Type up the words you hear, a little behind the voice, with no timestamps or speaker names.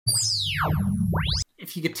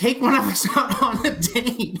If you could take one of us out on a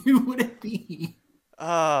date, who would it be?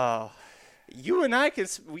 You and I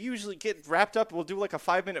we usually get wrapped up. We'll do like a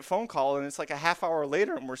 5-minute phone call, and it's like a half hour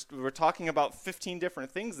later, and we're talking about 15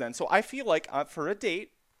 different things then. So I feel like for a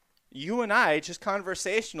date, you and I, just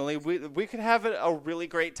conversationally, we could have a really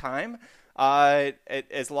great time.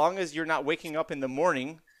 As long as you're not waking up in the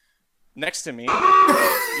morning next to me,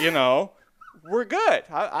 we're good.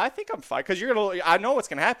 I think I'm fine, because I know what's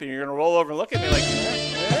gonna happen. You're gonna roll over and look at me like,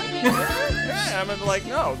 I'm gonna be like,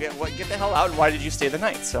 no, get the hell out. And why did you stay the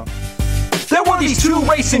night? So. There were these two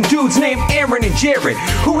racing dudes named Aaron and Jared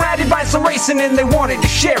who had advice on racing and they wanted to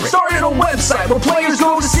share it. Started a website where players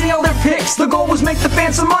go to see all their picks. The goal was make the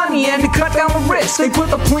fans some money and to cut down the risk. They put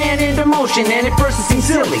the plan into motion and at first it seemed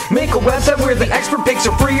silly. Make a website where the expert picks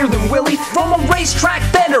are freer than Willie. From a racetrack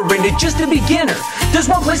veteran to just a beginner, there's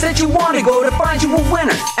one place that you want to go to find you a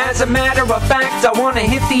winner. As a matter of fact, I want to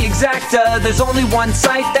hit the exacta. There's only one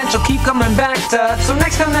site that you'll keep coming back to. So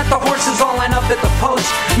next time that the horses all line up at the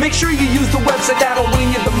post, make sure you use the website that'll win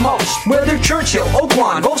you the most. Whether Churchill,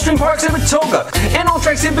 Oakland, Gulfstream Park, Saratoga, and all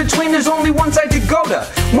tracks in between, there's only one site to go to.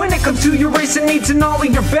 When it comes to your racing needs and all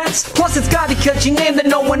of your bets, plus it's got a catchy name that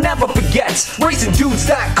no one ever forgets.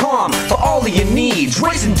 RacingDudes.com for all of your needs.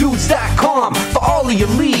 RacingDudes.com for all of your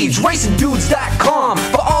leads. RacingDudes.com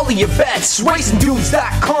for all of your bets.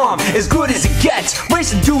 RacingDudes.com, as good as it gets.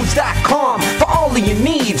 RacingDudes.com for all of your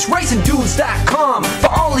needs. RacingDudes.com for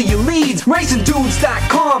all of your leads.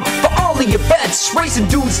 RacingDudes.com for all of your bets.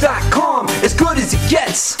 RacingDudes.com, as good as it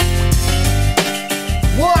gets.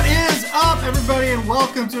 What is up, everybody, and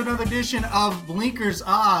welcome to another edition of Blinkers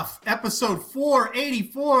Off, episode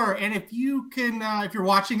 484. And if you're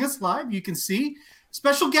watching us live, you can see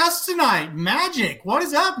special guest tonight, Magic. What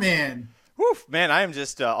is up, man? Woof, man, I am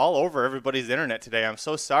just all over everybody's internet today. I'm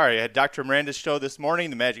so sorry. I had Dr. Miranda's show this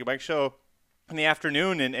morning, the Magic Mike show in the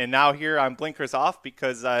afternoon, and now here on Blinkers Off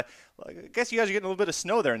because I guess you guys are getting a little bit of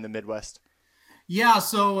snow there in the Midwest. Yeah,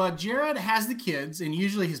 so Jared has the kids, and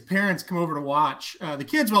usually his parents come over to watch the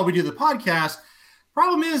kids while we do the podcast.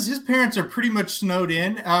 Problem is, his parents are pretty much snowed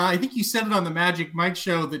in. I think you said it on the Magic Mike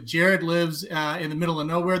show that Jared lives in the middle of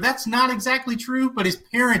nowhere. That's not exactly true, but his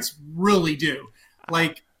parents really do.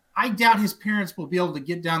 Like, I doubt his parents will be able to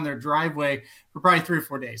get down their driveway for probably 3 or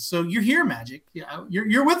 4 days. So you're here, Magic. Yeah,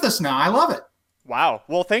 you're with us now. I love it. Wow.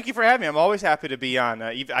 Well, thank you for having me. I'm always happy to be on.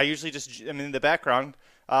 I usually just am in the background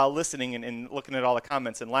listening and looking at all the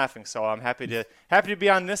comments and laughing. So I'm happy to be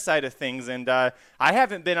on this side of things. And I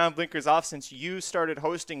haven't been on Blinkers Off since you started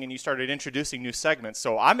hosting and you started introducing new segments.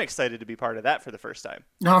 So I'm excited to be part of that for the first time.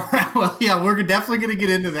 All right. Well, yeah, we're definitely going to get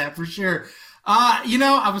into that for sure.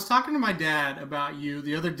 I was talking to my dad about you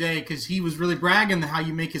the other day because he was really bragging how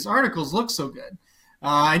you make his articles look so good.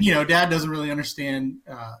 And Dad doesn't really understand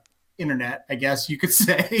internet, I guess you could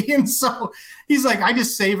say. And so he's like, I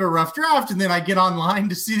just save a rough draft and then I get online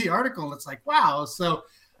to see the article. And it's like, wow. So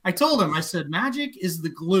I told him, I said, Magic is the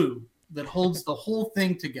glue that holds the whole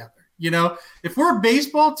thing together. If we're a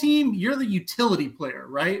baseball team, you're the utility player,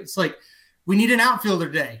 right? It's like, we need an outfielder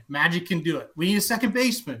today. Magic can do it. We need a second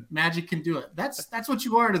baseman. Magic can do it. That's what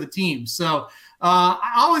you are to the team. So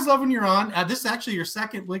I always love when you're on. This is actually your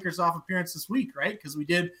second Blinkers Off appearance this week, right? Because we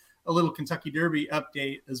did a little Kentucky Derby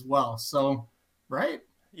update as well. So, right?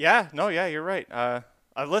 Yeah, you're right.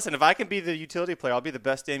 Listen, if I can be the utility player, I'll be the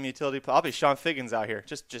best damn utility player. I'll be Sean Figgins out here.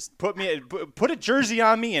 Just put a jersey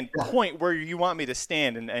on me and point where you want me to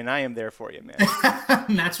stand, and I am there for you, man.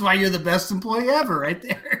 And that's why you're the best employee ever, right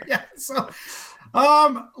there. Yeah. So,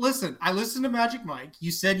 listen, I listened to Magic Mike.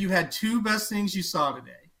 You said you had 2 best things you saw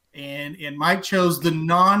today, and Mike chose the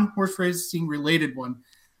non-horse racing related one.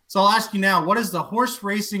 So I'll ask you now, what is the horse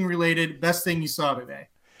racing related best thing you saw today?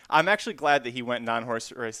 I'm actually glad that he went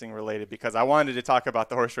non-horse racing related because I wanted to talk about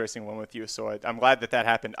the horse racing one with you. So I'm glad that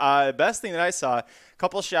happened. The best thing that I saw, a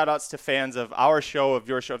couple shout outs to fans of our show, of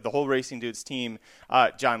your show, of the whole Racing Dudes team.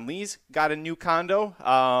 John Lee's got a new condo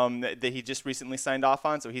that he just recently signed off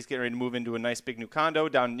on. So he's getting ready to move into a nice big new condo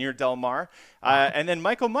down near Del Mar. And then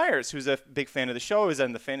Michael Myers, who's a big fan of the show, is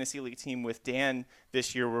on the Fantasy League team with Dan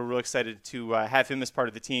this year. We're real excited to have him as part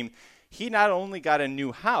of the team. He not only got a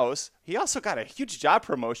new house, he also got a huge job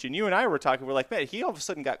promotion. You and I were talking. We're like, man, he all of a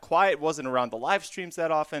sudden got quiet, wasn't around the live streams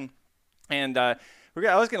that often. And I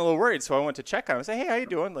was getting a little worried, so I went to check on him. I said, hey, how you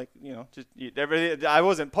doing? Like, I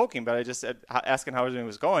wasn't poking, but I just said, asking how everything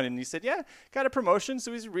was going. And he said, yeah, got a promotion.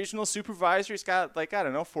 So he's a regional supervisor. He's got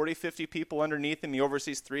 40, 50 people underneath him. He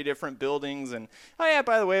oversees 3 different buildings. And, oh, yeah,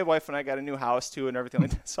 by the way, wife and I got a new house, too, and everything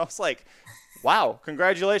like that. So I was like, Wow,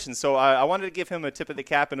 congratulations. So I wanted to give him a tip of the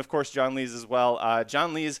cap, and of course John Lees as well.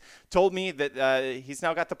 John Lees told me that he's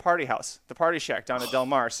now got the party house, the party shack down at Del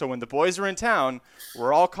Mar. So when the boys are in town,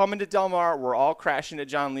 we're all coming to Del Mar. We're all crashing at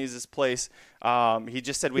John Lees' place. He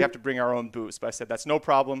just said we have to bring our own booze, but I said that's no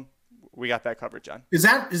problem. We got that covered, John. Is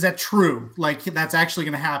that true? Like, that's actually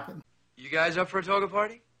going to happen? You guys up for a toga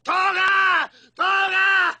party? Toga!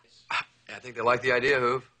 Toga! I think they like the idea,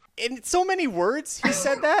 Hoove. In so many words, he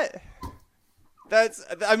said that.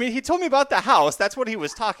 He told me about the house. That's what he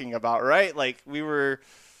was talking about, right? Like,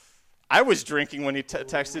 I was drinking when he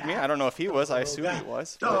texted me. I don't know if he was. I assume he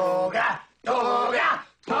was. Toga! Toga!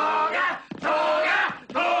 Toga! Toga!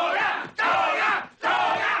 Toga! Toga! Toga!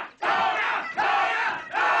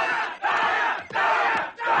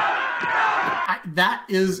 That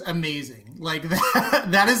is amazing. Like,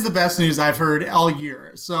 that is the best news I've heard all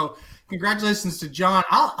year. So congratulations to John.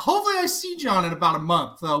 Hopefully I see John in about a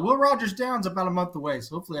month. Will Rogers Down's about a month away,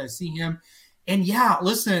 so hopefully I see him. And yeah,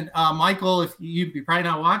 listen, Michael, if you're probably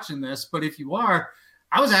not watching this, but if you are,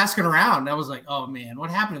 I was asking around. I was like, oh man,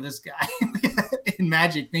 what happened to this guy in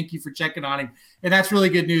Magic? Thank you for checking on him. And that's really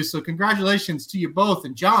good news. So congratulations to you both.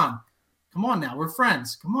 And John, come on now, we're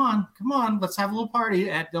friends. Come on. Let's have a little party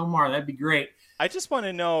at Del Mar. That'd be great. I just want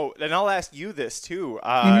to know, and I'll ask you this too,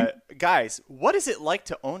 guys, what is it like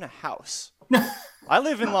to own a house? I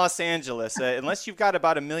live in Los Angeles. Unless you've got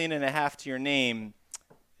about $1.5 million to your name,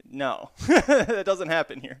 no, that doesn't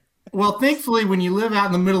happen here. Well, thankfully, when you live out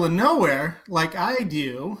in the middle of nowhere, like I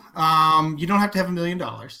do, you don't have to have $1 million.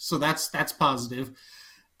 So that's positive.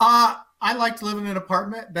 I like to live in an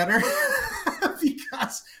apartment better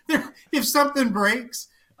because if something breaks,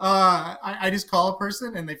 I just call a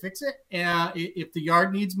person and they fix it. If the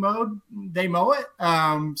yard needs mowed, they mow it.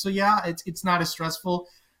 So yeah, it's not as stressful.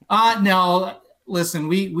 No, listen,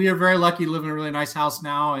 we are very lucky to live in a really nice house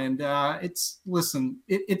now, and it's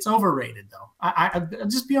overrated though. I'll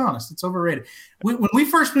just be honest, it's overrated. When we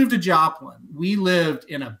first moved to Joplin, we lived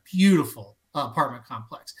in a beautiful apartment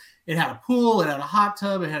complex. It had a pool, it had a hot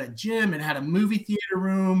tub, it had a gym, it had a movie theater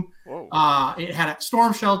room, it had a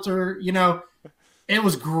storm shelter. It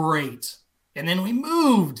was great. And then we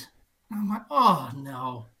moved. I'm like, oh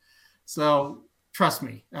no. So trust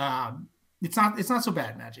me, it's not so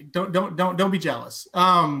bad, Magic. Don't be jealous.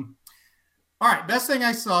 All right, best thing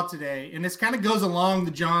I saw today, and this kind of goes along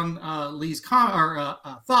the John Lee's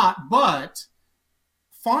thought, but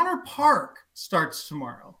Fauner Park starts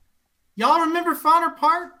tomorrow. Y'all remember Fauner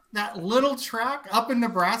Park? That little track up in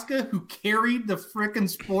Nebraska who carried the frickin'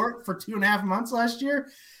 sport for 2.5 months last year?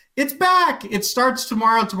 It's back. It starts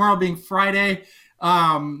tomorrow. Tomorrow being Friday. They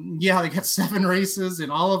got 7 races,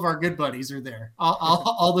 and all of our good buddies are there.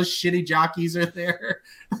 All the shitty jockeys are there.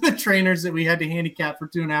 The trainers that we had to handicap for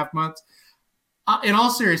 2.5 months. In all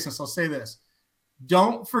seriousness, I'll say this: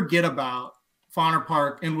 don't forget about Fauner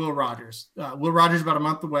Park and Will Rogers. Will Rogers about a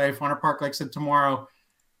month away. Fauner Park, like I said, tomorrow.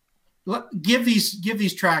 Give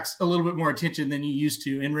these tracks a little bit more attention than you used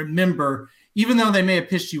to, and remember, even though they may have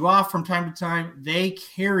pissed you off from time to time, they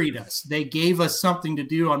carried us. They gave us something to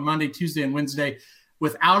do on Monday, Tuesday, and Wednesday.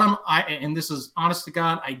 Without them, and this is honest to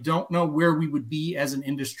God, I don't know where we would be as an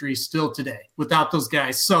industry still today without those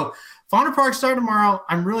guys. So Fauner Park start tomorrow.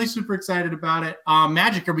 I'm really super excited about it.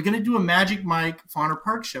 Magic, are we going to do a Magic Mike Fauner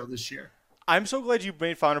Park show this year? I'm so glad you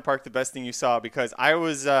made Fauner Park the best thing you saw, because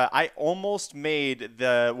I almost made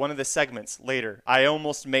one of the segments later. I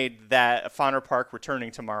almost made that Fauner Park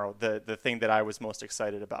returning tomorrow the thing that I was most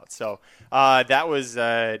excited about. So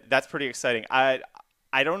that's pretty exciting. I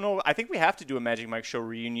don't know. I think we have to do a Magic Mike Show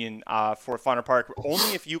reunion for Fauner Park,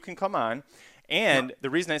 only if you can come on. And the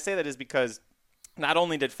reason I say that is because not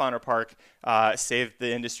only did Fauner Park save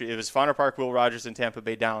the industry, it was Fauner Park, Will Rogers, and Tampa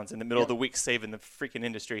Bay Downs in the middle of the week saving the freaking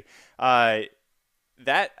industry.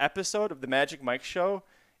 That episode of the Magic Mike Show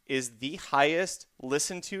is the highest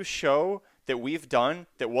listened to show that we've done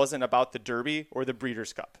that wasn't about the Derby or the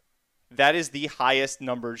Breeders' Cup. That is the highest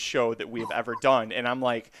numbered show that we've ever done. And I'm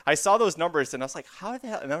like, I saw those numbers and I was like, how the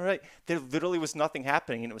hell? And I'm like, there literally was nothing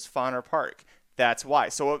happening, and it was Fauner Park. That's why.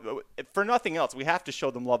 So for nothing else, we have to show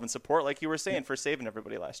them love and support, like you were saying, for saving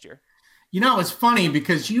everybody last year. It's funny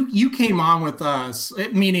because you came on with us,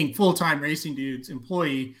 meaning Full-Time Racing Dudes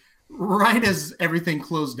employee, right as everything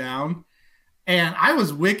closed down. And I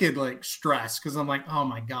was wicked, stressed, because I'm like, oh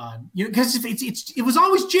my God, because it was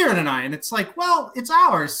always Jared and I, and it's like, well, it's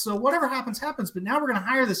ours, so whatever happens, happens. But now we're going to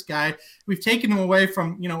hire this guy. We've taken him away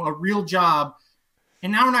from a real job,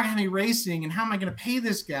 and now we're not going to be racing. And how am I going to pay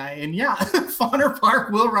this guy? And yeah, Fauner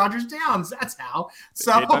Park, Will Rogers Downs. That's how.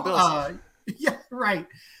 So yeah, right.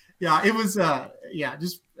 Yeah, it was.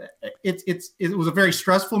 Just it was a very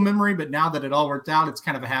stressful memory, but now that it all worked out, it's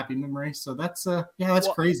kind of a happy memory. So that's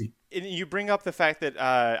crazy. And you bring up the fact that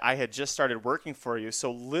I had just started working for you.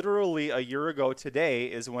 So literally a year ago today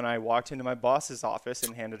is when I walked into my boss's office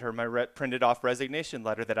and handed her my printed off resignation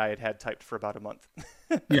letter that I had typed for about a month.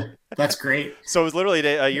 Yeah, that's great. So it was literally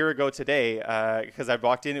a year ago today because I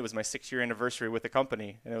walked in. It was my 6-year anniversary with the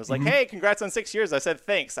company. And it was like, hey, congrats on 6 years. I said,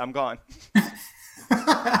 thanks. I'm gone.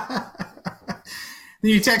 Then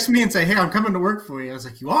you text me and say, hey, I'm coming to work for you. I was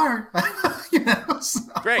like, you are? So.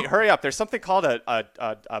 Great. Hurry up. There's something called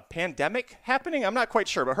a pandemic happening. I'm not quite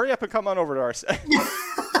sure, but hurry up and come on over to our side.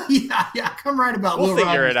 Yeah. Come right about We'll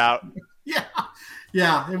figure it out.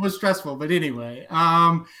 Yeah. It was stressful. But anyway,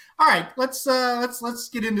 all right, let's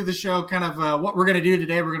get into the show. Kind of what we're going to do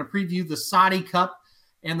today. We're going to preview the Saudi Cup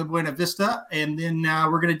and the Buena Vista. And then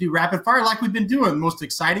we're going to do rapid fire like we've been doing. Most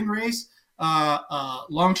exciting race.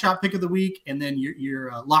 Long shot pick of the week, and then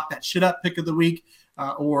your lock that shit up pick of the week,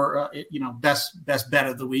 or best bet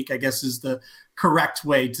of the week, I guess is the correct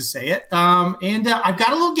way to say it. And I've got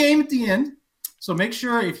a little game at the end, so make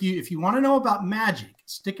sure if you want to know about Magic,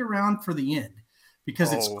 stick around for the end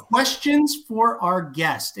because it's questions for our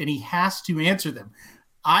guest, and he has to answer them.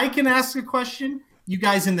 I can ask a question. You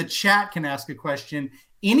guys in the chat can ask a question.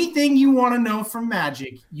 Anything you want to know from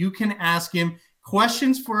Magic, you can ask him.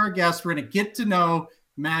 Questions for our guests. We're going to get to know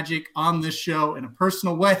Magic on this show in a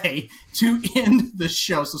personal way to end the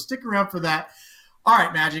show. So stick around for that. All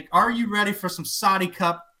right, Magic, are you ready for some Saudi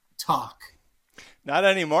Cup talk? Not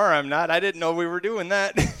anymore. I'm not. I didn't know we were doing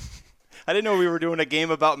that. I didn't know we were doing a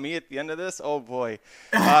game about me at the end of this. Oh, boy.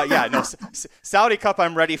 Saudi Cup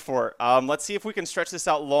I'm ready for. Let's see if we can stretch this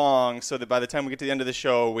out long so that by the time we get to the end of the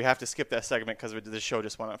show, we have to skip that segment because the show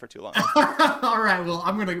just went on for too long. All right. Well,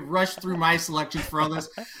 I'm going to rush through my selections for all this.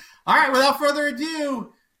 All right. Without further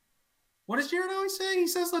ado, what does Jared always say? He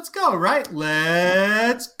says, let's go, right?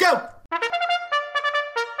 Let's go.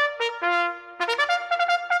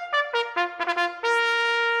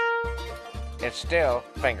 It's still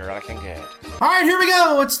finger looking good. All right, here we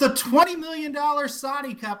go. It's the $20 million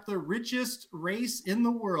Saudi Cup, the richest race in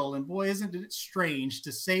the world. And boy, isn't it strange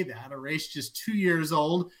to say that. A race just 2 years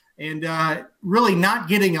old and really not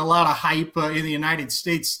getting a lot of hype in the United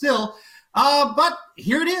States still. But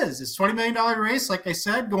here it is. It's a $20 million race, like I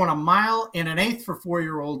said, going 1.1 miles for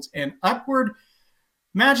 4-year-olds and upward.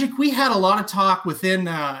 Magic, we had a lot of talk within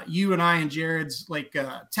you and I and Jared's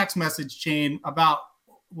text message chain about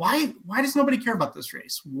why does nobody care about this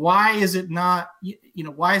race? Why is it not,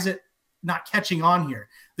 why is it not catching on here?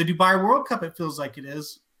 The Dubai World Cup, it feels like it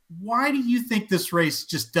is. Why do you think this race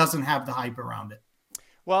just doesn't have the hype around it?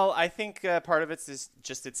 Well, I think part of it is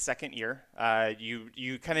just its second year.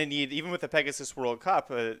 You kind of need, even with the Pegasus World Cup,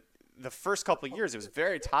 the first couple of years, it was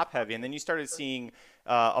very top heavy. And then you started seeing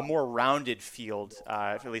a more rounded field,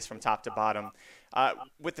 at least from top to bottom.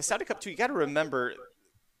 With the Saudi Cup too, you got to remember,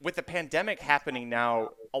 with the pandemic happening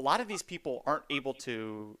now, a lot of these people aren't able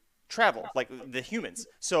to travel, like the humans.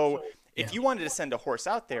 So if you wanted to send a horse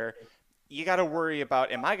out there, you got to worry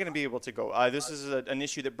about, am I going to be able to go? This is an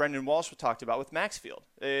issue that Brendan Walsh talked about with Maxfield.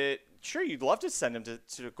 Sure, you'd love to send him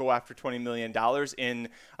to go after $20 million in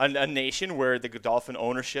a nation where the Godolphin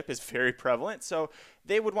ownership is very prevalent. So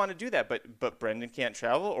they would want to do that. But Brendan can't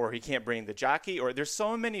travel, or he can't bring the jockey, or there's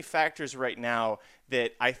so many factors right now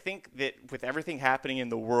that I think that with everything happening in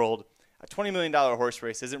the world, a $20 million horse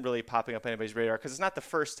race isn't really popping up anybody's radar because it's not the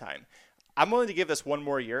first time. I'm willing to give this one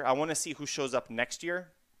more year. I want to see who shows up next year.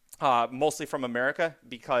 Mostly from America,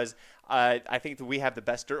 because I think that we have the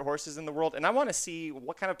best dirt horses in the world, and I want to see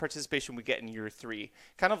what kind of participation we get in year 3.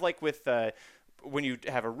 Kind of like with when you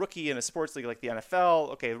have a rookie in a sports league like the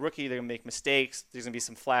NFL. Okay, the rookie, they're going to make mistakes. There's going to be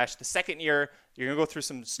some flash. The second year, you're going to go through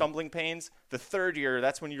some stumbling pains. The third year,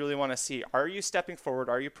 that's when you really want to see, are you stepping forward?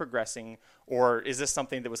 Are you progressing? Or is this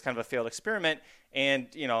something that was kind of a failed experiment? And,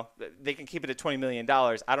 they can keep it at $20 million.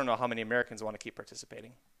 I don't know how many Americans want to keep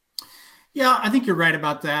participating. Yeah, I think you're right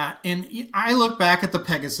about that. And I look back at the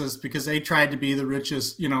Pegasus because they tried to be the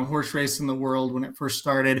richest, horse race in the world when it first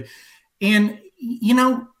started. And,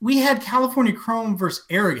 we had California Chrome versus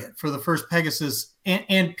Arrogant for the first Pegasus,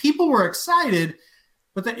 and people were excited,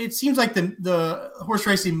 but it seems like the horse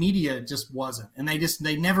racing media just wasn't. And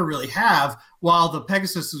they never really have. While the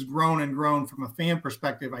Pegasus has grown and grown from a fan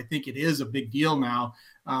perspective, I think it is a big deal now,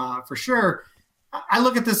 for sure. I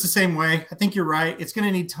look at this the same way. I think you're right. It's going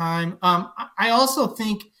to need time. I also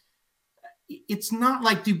think it's not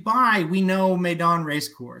like Dubai. We know Maidan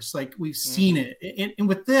Racecourse. Like, we've seen it. And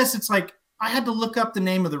with this, it's like I had to look up the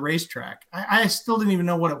name of the racetrack. I still didn't even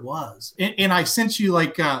know what it was. And I sent you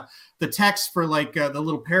the the text for like the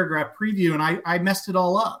little paragraph preview, and I messed it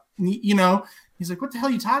all up. You know, he's like, "What the hell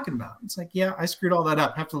are you talking about?" It's like, "Yeah, I screwed all that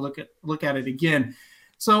up. Have to look at it again."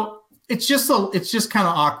 So it's just kind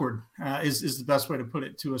of awkward, is the best way to put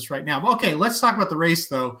it to us right now. But okay, let's talk about the race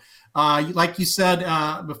though. Like you said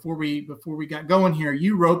before we got going here,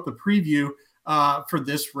 you wrote the preview for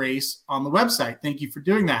this race on the website. Thank you for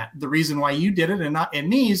doing that. The reason why you did it and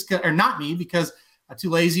not me, because I'm too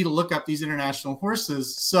lazy to look up these international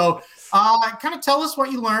horses. So kind of tell us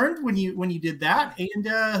what you learned when you did that, and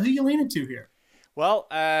who you leaning to here. Well,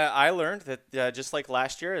 I learned that just like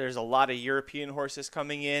last year, there's a lot of European horses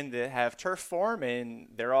coming in that have turf form, and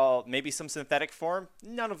they're all maybe some synthetic form.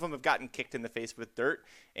 None of them have gotten kicked in the face with dirt,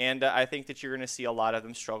 and I think that you're going to see a lot of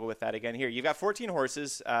them struggle with that again here. You've got 14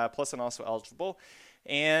 horses, plus and also eligible,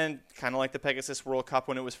 and kind of like the Pegasus World Cup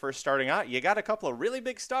when it was first starting out, you got a couple of really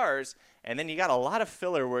big stars, and then you got a lot of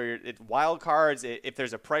filler where it wild cards. If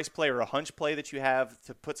there's a price play or a hunch play that you have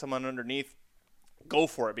to put someone underneath, go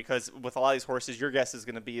for it, because with a lot of these horses, your guess is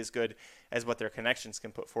going to be as good as what their connections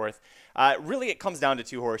can put forth. Really, it comes down to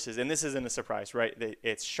two horses, and this isn't a surprise, right?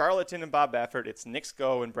 It's Charlatan and Bob Baffert, it's Knicks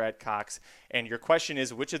Go and Brad Cox, and your question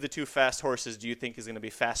is, which of the two fast horses do you think is going to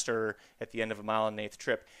be faster at the end of a mile and an eighth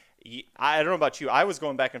trip? I don't know about you. I was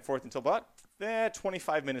going back and forth until about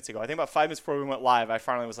 25 minutes ago. I think about 5 minutes before we went live, I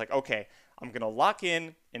finally was like, okay, I'm going to lock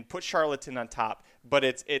in and put Charlatan on top, but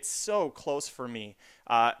it's so close for me.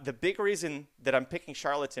 The big reason that I'm picking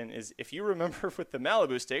Charlatan is, if you remember with the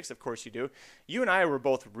Malibu Stakes, of course you do, you and I were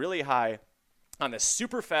both really high on a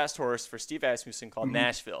super fast horse for Steve Asmussen called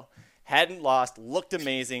Nashville. Hadn't lost, looked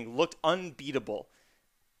amazing, looked unbeatable.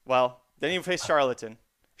 Well, then you face Charlatan.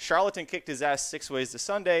 Charlatan kicked his ass 6 ways to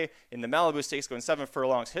Sunday in the Malibu Stakes, going 7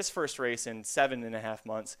 furlongs, his first race in 7.5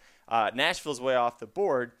 months. Nashville's way off the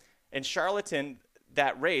board. And Charlatan,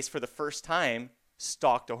 that race, for the first time,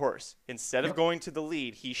 stalked a horse. Instead of going to the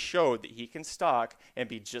lead, he showed that he can stalk and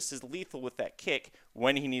be just as lethal with that kick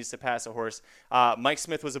when he needs to pass a horse. Mike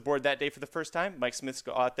Smith was aboard that day for the first time. Mike Smith's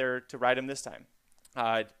out there to ride him this time.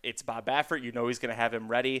 It's Bob Baffert. You know he's going to have him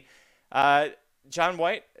ready. John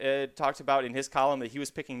White talked about in his column that he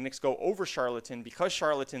was picking Knicks Go over Charlatan because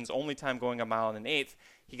Charlatan's only time going a mile and an eighth.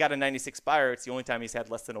 He got a 96 Beyer. It's the only time he's had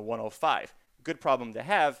less than a 105. Good problem to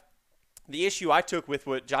have. The issue I took with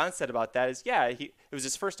what John said about that is, it was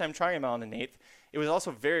his first time trying a mile and an eighth. It was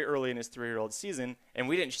also very early in his 3-year-old season, and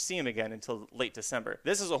we didn't see him again until late December.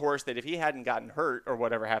 This is a horse that if he hadn't gotten hurt or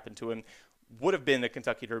whatever happened to him, would have been the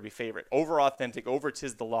Kentucky Derby favorite. Over authentic, over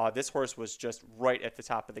 'tis the law. This horse was just right at the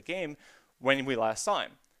top of the game when we last saw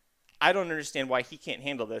him. I don't understand why he can't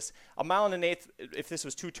handle this. A mile and an eighth, if this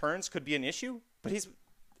was 2 turns, could be an issue, but he's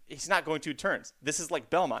not going 2 turns. This is like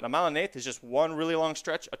Belmont. A mile and an eighth is just one really long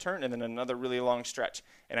stretch, a turn, and then another really long stretch.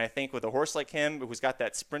 And I think with a horse like him who's got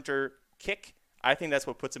that sprinter kick, I think that's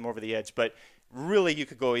what puts him over the edge. But really, you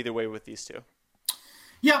could go either way with these two.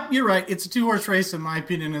 Yeah, you're right. It's a 2-horse race in my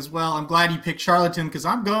opinion as well. I'm glad you picked Charlatan because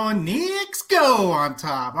I'm going Knicks Go on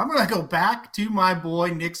top. I'm going to go back to my boy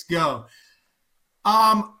Knicks Go.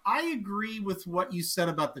 I agree with what you said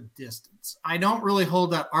about the distance. I don't really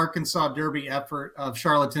hold that Arkansas Derby effort of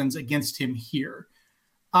Charlatan's against him here.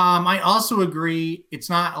 I also agree. It's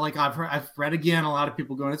not like I've read again, a lot of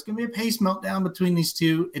people going, it's going to be a pace meltdown between these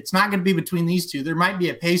two. It's not going to be between these two. There might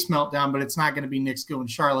be a pace meltdown, but it's not going to be Knicks Go and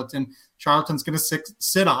Charlatan. Charlatan's going to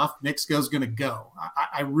sit off. Knicks Go's going to go.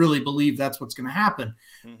 I really believe that's what's going to happen.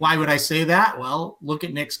 Mm-hmm. Why would I say that? Well, look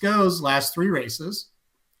at Knicks Go's last 3 races.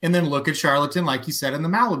 And then look at Charlatan, like you said, in the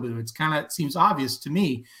Malibu. It seems obvious to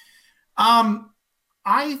me.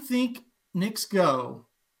 I think Knicks Go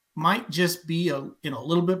might just be in a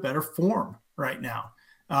little bit better form right now.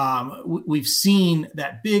 We've seen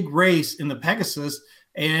that big race in the Pegasus,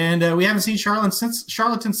 and we haven't seen Charlatan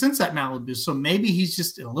since that Malibu. So maybe he's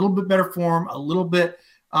just in a little bit better form, a little bit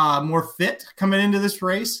more fit coming into this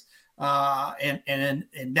race. And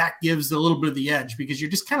that gives a little bit of the edge because you're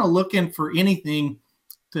just kind of looking for anything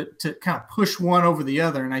to kind of push one over the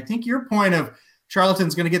other. And I think your point of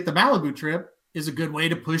Charlatan's going to get the Malibu trip is a good way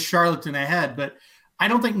to push Charlatan ahead. But I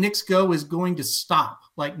don't think Knicks Go is going to stop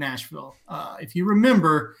like Nashville. If you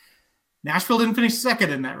remember, Nashville didn't finish second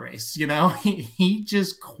in that race. You know, he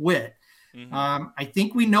just quit. Mm-hmm. I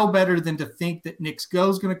think we know better than to think that Knicks Go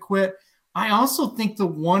is going to quit. I also think the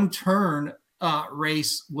 1-turn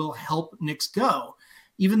race will help Knicks Go.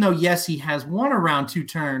 Even though, yes, he has won around 2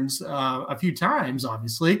 turns a few times,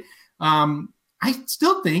 obviously, I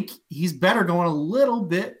still think he's better going a little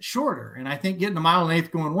bit shorter. And I think getting a mile and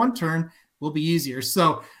eighth going 1 turn will be easier.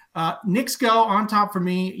 So Knicks Go on top for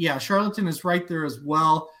me. Yeah, Charlatan is right there as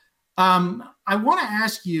well. I want to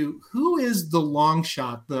ask you, who is the long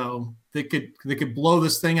shot though that could blow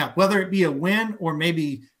this thing up, whether it be a win or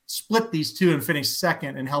maybe split these two and finish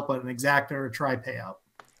second and help an exacta or a try payout?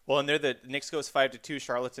 Well, and they're the Knicks goes 5-2,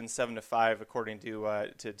 Charlatan 7-5, according to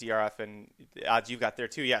DRF, and the odds you've got there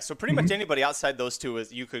too. Yeah, so pretty much anybody outside those two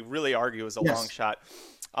is you could really argue is a long shot.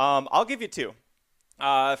 I'll give you two.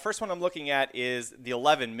 First one I'm looking at is the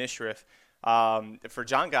 11 Mishrif. For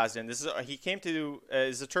John Gosden. He came to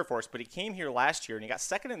is a turf horse, but he came here last year and he got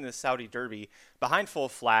second in the Saudi Derby behind Full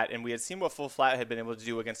Flat, and we had seen what Full Flat had been able to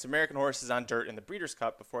do against American horses on dirt in the Breeders'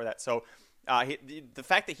 Cup before that. So the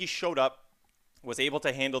fact that he showed up, was able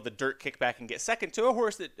to handle the dirt kickback and get second to a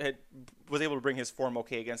horse that was able to bring his form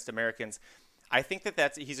okay against Americans. I think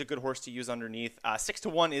he's a good horse to use underneath.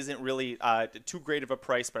 6-1 isn't really too great of a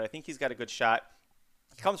price, but I think he's got a good shot.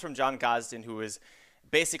 He comes from John Gosden, who is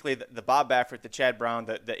basically the Bob Baffert, the Chad Brown,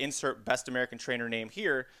 the insert best American trainer name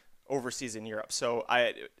here overseas in Europe. So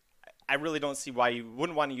I really don't see why you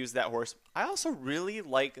wouldn't want to use that horse. I also really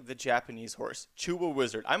like the Japanese horse, Chuba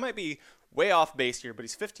Wizard. I might be way off base here, but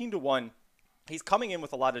he's 15-1. He's coming in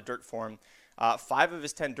with a lot of dirt form. 5 of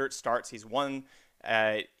his 10 dirt starts, he's won.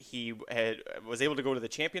 He was able to go to the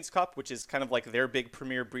Champions Cup, which is kind of like their big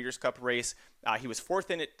premier Breeders' Cup race. He was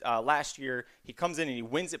 4th in it last year. He comes in and he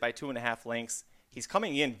wins it by 2.5 lengths. He's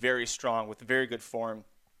coming in very strong with very good form.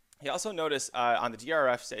 He also noticed on the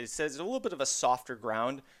DRF, it says a little bit of a softer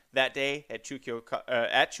ground that day at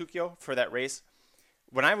Chukyo for that race.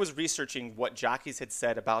 When I was researching what jockeys had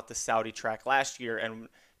said about the Saudi track last year and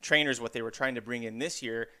trainers what they were trying to bring in this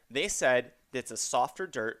year, they said it's a softer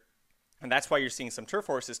dirt, and that's why you're seeing some turf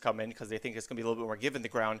horses come in, because they think it's going to be a little bit more given the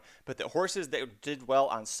ground. But the horses that did well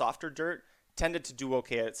on softer dirt tended to do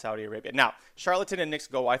okay at Saudi Arabia. Now, Charlatan and Knicks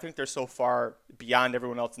Go, I think they're so far beyond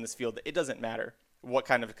everyone else in this field that it doesn't matter what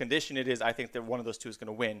kind of a condition it is. I think that one of those two is going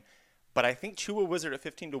to win. But I think Chua Wizard at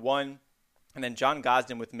 15-1 and then John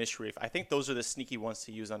Gosden with Mishrif, I think those are the sneaky ones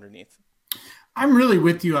to use underneath. I'm really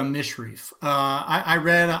with you on Mishrif. I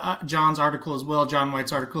read John's article as well, John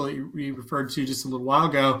White's article that you referred to just a little while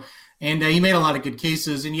ago, and he made a lot of good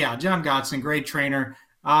cases. And yeah, John Gotson, great trainer.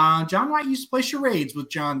 John White used to play charades with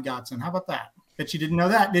John Gotson. How about that? Bet you didn't know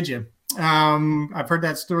that, did you? I've heard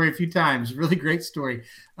that story a few times. Really great story.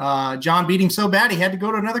 John beat him so bad he had to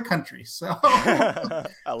go to another country. So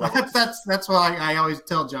that's why I always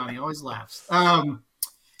tell John. He always laughs.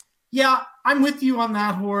 Yeah, I'm with you on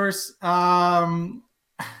that horse. What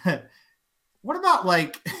about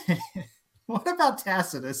what about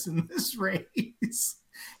Tacitus in this race?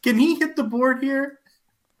 Can he hit the board here?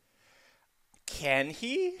 Can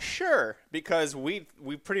he? Sure, because we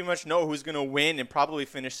pretty much know who's going to win and probably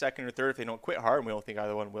finish second or third if they don't quit hard, and we don't think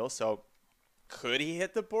either one will. So could he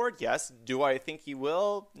hit the board? Yes. Do I think he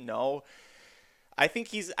will? No. I think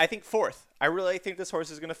fourth. I really think this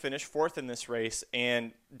horse is going to finish fourth in this race.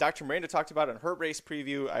 And Dr. Miranda talked about it in her race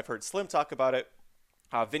preview. I've heard Slim talk about it.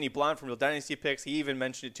 Vinny Blonde from Real Dynasty Picks, he even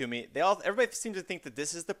mentioned it to me. Everybody seems to think that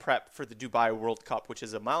this is the prep for the Dubai World Cup, which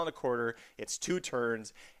is 1.25 miles. It's 2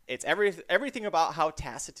 turns. It's everything about how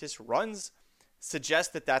Tacitus runs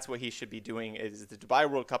suggests that that's what he should be doing is the Dubai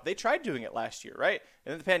World Cup. They tried doing it last year, right?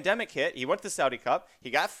 And then the pandemic hit. He went to the Saudi Cup.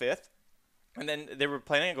 He got 5th. And then they were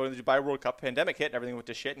planning on going to the Dubai World Cup. Pandemic hit, and everything went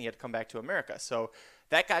to shit, and he had to come back to America. So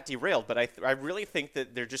that got derailed. But I really think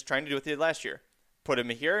that they're just trying to do what they did last year. Put him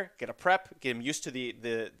here, get a prep, get him used to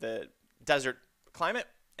the desert climate,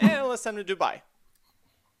 and let's send him to Dubai.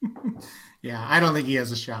 Yeah, I don't think he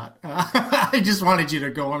has a shot. I just wanted you to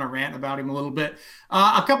go on a rant about him a little bit.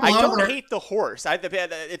 I don't hate the horse.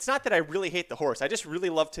 It's not that I really hate the horse. I just really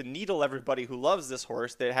love to needle everybody who loves this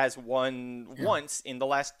horse that has won once in the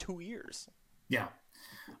last 2 years. Yeah.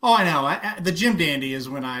 Oh, I know. The Jim Dandy is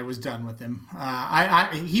when I was done with him.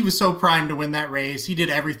 He was so primed to win that race. He did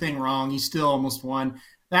everything wrong. He still almost won.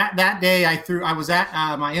 That day I was at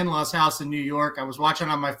my in-laws' house in New York. I was watching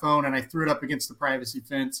on my phone, and I threw it up against the privacy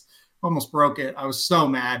fence. Almost broke it. I was so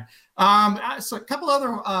mad. So a couple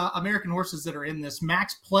other American horses that are in this.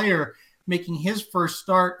 Max Player making his first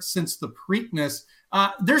start since the Preakness.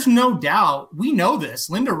 There's no doubt. We know this.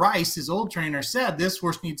 Linda Rice, his old trainer, said this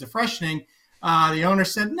horse needs a freshening. The owner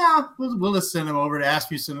said, no, we'll just send him over to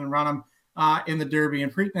Asmussen and run him in the Derby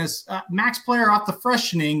and Preakness. Max Player off the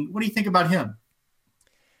freshening. What do you think about him?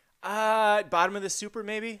 Bottom of the super,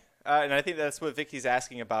 maybe. And I think that's what Vicky's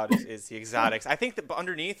asking about is the exotics. I think that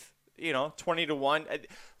underneath, 20-1,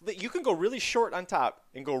 you can go really short on top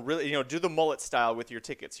and go really, do the mullet style with your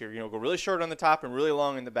tickets here. Go really short on the top and really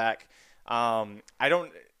long in the back.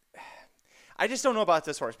 I just don't know about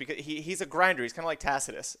this horse because he's a grinder. He's kind of like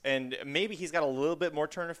Tacitus, and maybe he's got a little bit more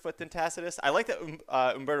turn of foot than Tacitus. I like that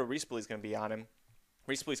Umberto Rispoli is going to be on him.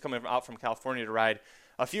 Rispoli's coming out from California to ride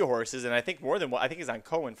a few horses, and I think more than one. I think he's on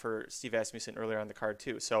Cohen for Steve Asmussen earlier on the card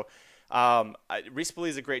too. So Rispoli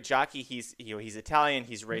is a great jockey. He's Italian.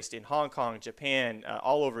 He's raced in Hong Kong, Japan,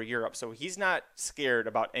 all over Europe. So he's not scared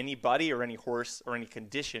about anybody or any horse or any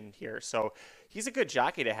condition here. So he's a good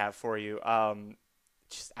jockey to have for you. I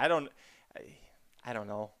don't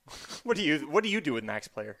know. What do you do with Max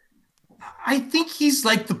Player? I think he's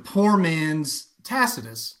like the poor man's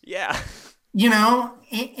Tacitus. Yeah.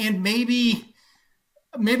 And maybe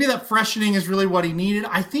that freshening is really what he needed.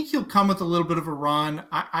 I think he'll come with a little bit of a run.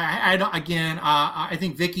 I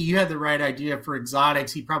think Vicky, you had the right idea for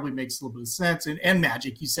exotics. He probably makes a little bit of sense, and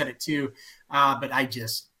Magic, you said it too. But I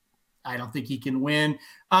don't think he can win.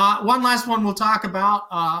 One last one we'll talk about,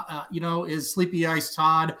 is Sleepy Ice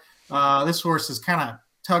Todd. This horse is kind of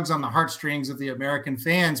tugs on the heartstrings of the American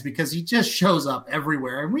fans because he just shows up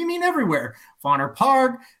everywhere. And we mean everywhere. Fawner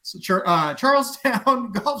Park,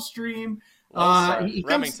 Charlestown, Gulfstream.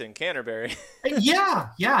 Remington, Canterbury. Yeah.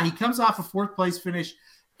 He comes off a fourth place finish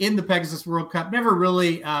in the Pegasus World Cup. Never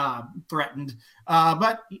really threatened,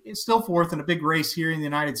 but it's still fourth in a big race here in the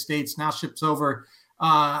United States. Now ships over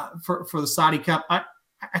for the Saudi Cup. I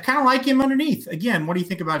kind of like him underneath. Again, what do you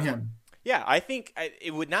think about him? Yeah, I think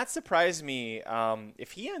it would not surprise me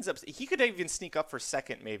if he ends up. He could even sneak up for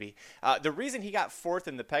second, maybe. The reason he got fourth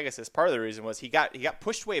in the Pegasus, part of the reason was he got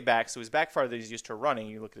pushed way back, so his back farther than he's used to running.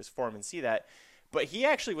 You look at his form and see that. But he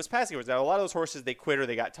actually was passing horses. Now, a lot of those horses, they quit or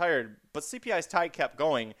they got tired, but Sleepy Eyes Tide kept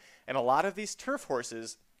going. And a lot of these turf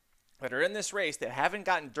horses that are in this race that haven't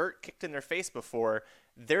gotten dirt kicked in their face before,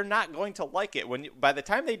 they're not going to like it. By the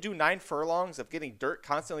time they do 9 furlongs of getting dirt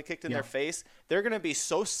constantly kicked in their face, they're going to be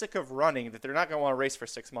so sick of running that they're not going to want to race for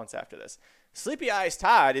 6 months after this. Sleepy Eyes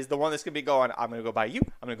Todd is the one that's going to be going, I'm going to go by you,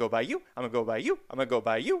 I'm going to go by you, I'm going to go by you, I'm going to go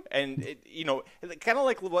by you. And, kind of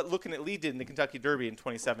like what Looking at Lee did in the Kentucky Derby in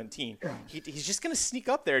 2017. He's just going to sneak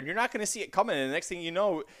up there, and you're not going to see it coming. And the next thing you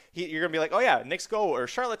know, you're going to be like, oh, yeah, Nick's Go, or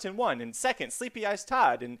Charlatan won, and second, Sleepy Eyes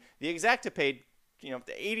Todd. And the Exacta paid,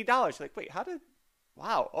 $80. You're like, wait,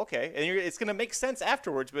 wow, okay. And it's going to make sense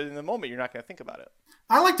afterwards, but in the moment, you're not going to think about it.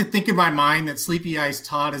 I like to think in my mind that Sleepy Eyes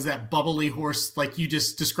Todd is that bubbly horse like you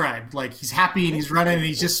just described. Like he's happy and he's running and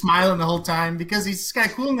he's just smiling the whole time because he's got a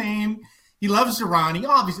cool name. He loves to run. He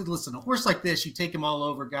obviously, listen, a horse like this, you take him all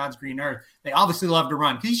over God's green earth. They obviously love to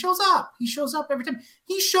run because he shows up. He shows up every time.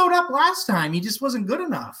 He showed up last time. He just wasn't good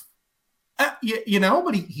enough. But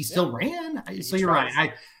he still ran. So you're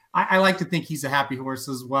right. I like to think he's a happy horse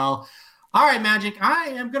as well. All right, Magic, I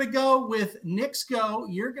am going to go with Nick's Go.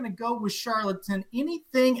 You're going to go with Charlatan.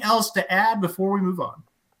 Anything else to add before we move on?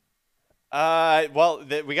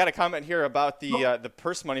 We got a comment here about the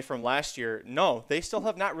purse money from last year. No, they still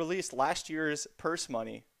have not released last year's purse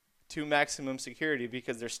money to Maximum Security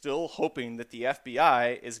because they're still hoping that the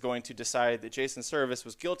FBI is going to decide that Jason Service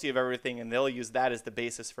was guilty of everything, and they'll use that as the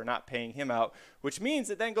basis for not paying him out, which means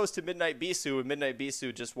it then goes to Midnight Bisou, and Midnight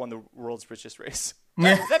Bisou just won the world's richest race.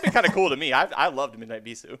 That'd be kind of cool to me. I loved Midnight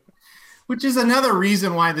Bisou. Which is another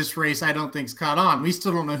reason why this race I don't think's caught on. We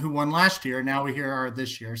still don't know who won last year. Now we hear are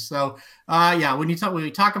this year. So when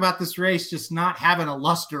we talk about this race, just not having a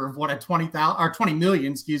luster of what a $20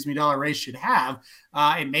 million race should have,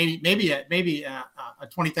 and maybe a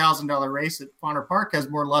 $20,000 race at Fawner Park has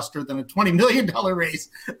more luster than a $20 million race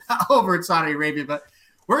over at Saudi Arabia. But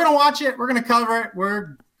we're gonna watch it. We're gonna cover it.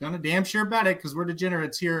 We're gonna damn sure bet it because we're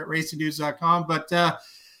degenerates here at RacingDudes.com. But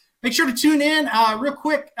make sure to tune in real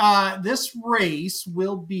quick. This race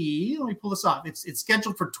will be, let me pull this off. It's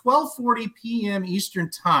scheduled for 12:40 p.m. Eastern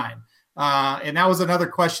time. And that was another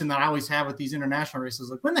question that I always have with these international races.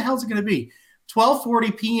 Like, when the hell is it going to be?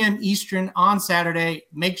 12:40 p.m. Eastern on Saturday.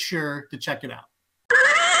 Make sure to check it out.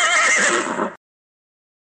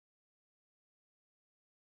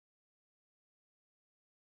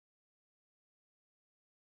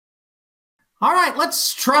 All right,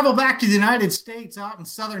 let's travel back to the United States out in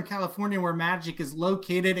Southern California where Magic is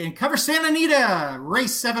located and cover Santa Anita.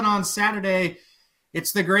 Race 7 on Saturday.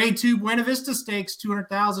 It's the Grade 2 Buena Vista Stakes,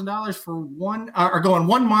 $200,000 for going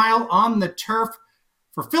 1 mile on the turf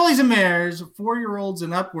for fillies and mares, 4-year-olds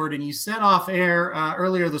and upward. And you set off air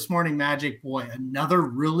earlier this morning, Magic. Boy, another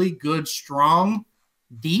really good, strong,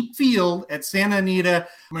 deep field at Santa Anita.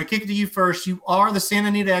 I'm going to kick it to you first. You are the Santa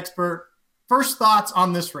Anita expert. First thoughts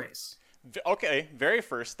on this race? Okay, very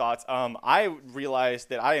first thoughts. I realized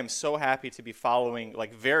that I am so happy to be following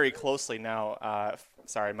very closely now.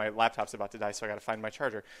 Sorry, my laptop's about to die, so I got to find my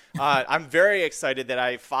charger. I'm very excited that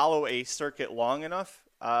I follow a circuit long enough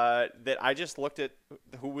that I just looked at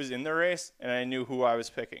who was in the race and I knew who I was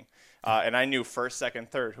picking. And I knew first,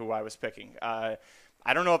 second, third who I was picking.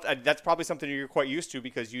 I don't know if that's probably something you're quite used to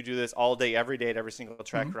because you do this all day, every day at every single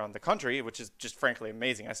track around the country, which is just frankly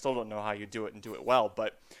amazing. I still don't know how you do it and do it well.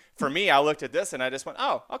 But for me, I looked at this and I just went,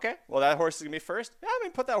 oh, okay, well, that horse is going to be first. Yeah, I'm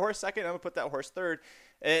going to put that horse second. I'm going to put that horse third.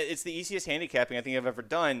 It's the easiest handicapping I think I've ever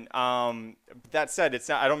done. That said, it's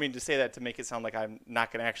not. I don't mean to say that to make it sound like I'm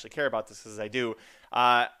not going to actually care about this as I do.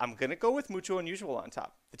 I'm going to go with Mucho Unusual on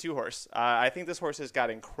top, the 2-horse. I think this horse has got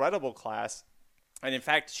incredible class. And in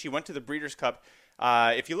fact, she went to the Breeders' Cup.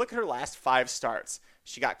 If you look at her last 5 starts,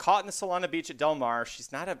 she got caught in the Solana Beach at Del Mar.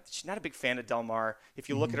 She's not a big fan of Del Mar. If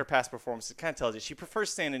you look at her past performance, it kind of tells you she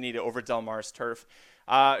prefers Santa Anita over Del Mar's turf.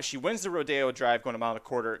 She wins the Rodeo Drive going a mile and a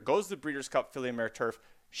quarter, goes to the Breeders' Cup Filly Mare turf.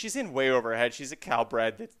 She's in way overhead. She's a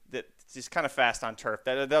Calbred that's kind of fast on turf.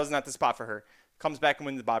 That was not the spot for her. Comes back and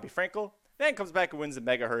wins the Bobby Frankel. Then comes back and wins the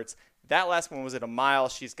Megahertz. That last one was at a mile.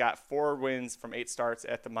 She's got 4 wins from 8 starts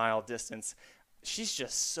at the mile distance. She's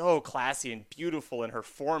just so classy and beautiful, and her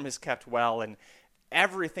form is kept well. And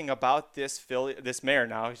everything about this mare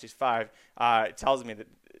now, she's 5, tells me that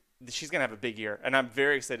she's going to have a big year. And I'm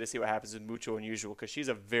very excited to see what happens with Mucho Unusual because she's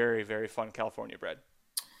a very, very fun California bred.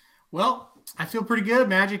 Well, I feel pretty good,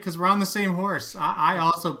 Magic, because we're on the same horse. I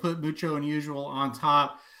also put Mucho Unusual on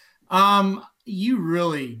top. You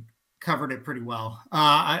really covered it pretty well.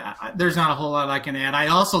 There's not a whole lot I can add. I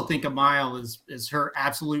also think a mile is her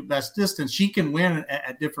absolute best distance. She can win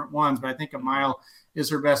at different ones, but I think a mile is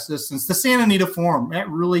her best distance. The Santa Anita form, that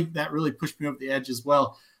really pushed me over the edge as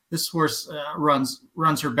well. This horse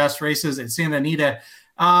runs her best races at Santa Anita.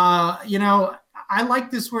 I like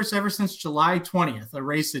this horse ever since July 20th, a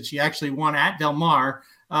race that she actually won at Del Mar.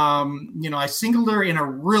 I singled her in a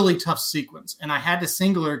really tough sequence, and I had to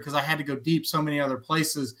single her because I had to go deep so many other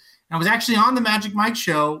places. And I was actually on the Magic Mike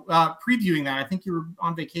show previewing that. I think you were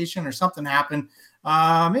on vacation or something happened.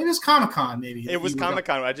 Maybe it was Comic-Con. Maybe it was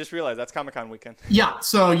Comic-Con. I just realized that's Comic-Con weekend. Yeah.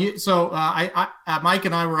 So Mike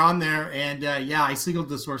and I were on there, and I singled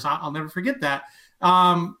this horse. I'll never forget that.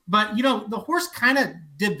 But the horse kind of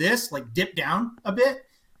did this, like dip down a bit.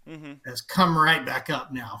 Has come right back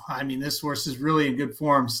up now. I mean, this horse is really in good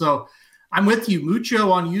form. So I'm with you.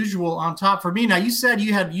 Mucho Unusual on top for me. Now, you said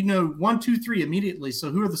you had, 1, 2, 3 immediately. So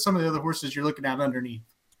who are some of the other horses you're looking at underneath?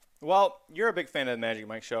 Well, you're a big fan of the Magic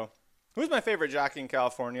Mike show. Who's my favorite jockey in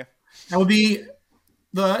California? That would be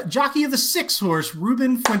the jockey of the 6 horse,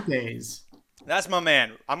 Ruben Fuentes. That's my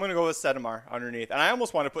man. I'm going to go with Sedamar underneath. And I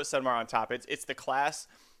almost want to put Sedamar on top. It's the class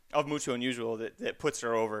of Mucho Unusual that puts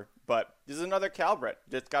her over. But this is another Calbred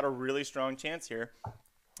that's got a really strong chance here.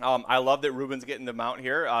 I love that Ruben's getting the mount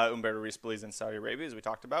here. Humberto Ruiz believes in Saudi Arabia, as we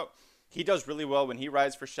talked about. He does really well when he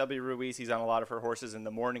rides for Shelby Ruiz. He's on a lot of her horses in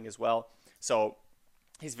the morning as well. So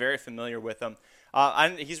he's very familiar with them.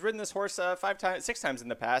 And he's ridden this horse 6 times in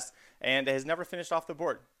the past and has never finished off the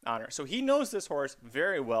board on her. So he knows this horse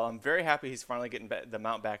very well. I'm very happy he's finally getting the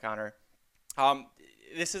mount back on her.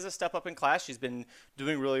 This is a step up in class. She's been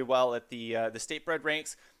doing really well at the state bred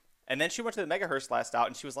ranks. And then she went to the Megahertz last out,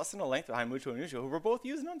 and she was less than a length behind Mucho Unusual, who we're both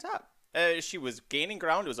using on top. She was gaining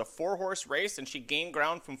ground. It was a 4-horse race, and she gained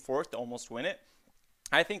ground from 4th to almost win it.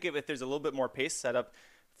 I think if there's a little bit more pace set up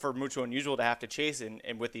for Mucho Unusual to have to chase, and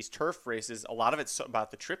with these turf races, a lot of it's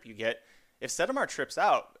about the trip you get. If Sedamar trips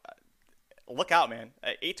out, look out, man.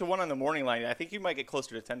 8-1 on the morning line. I think you might get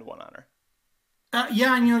closer to 10-1 on her.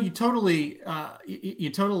 And you totally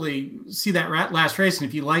see that last race, and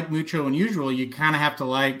if you like Mucho Unusual, you kind of have to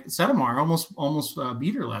like Sedamar. Almost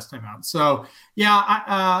beat her last time out. So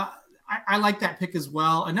I like that pick as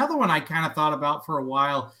well. Another one I kind of thought about for a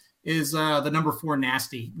while is the number 4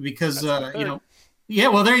 Nasty, because Yeah,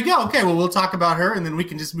 well, there you go. Okay, well, we'll talk about her, and then we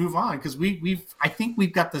can just move on, because I think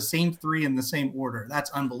we've got the same 3 in the same order. That's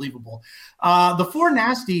unbelievable. The 4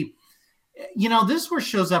 Nasty. This horse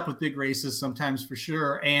shows up with big races sometimes for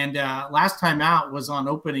sure. And last time out was on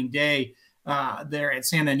opening day there at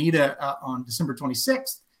Santa Anita on December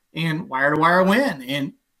 26th, and wire to wire win.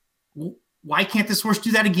 And why can't this horse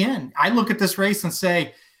do that again? I look at this race and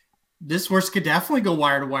say, this horse could definitely go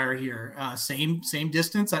wire to wire here. Same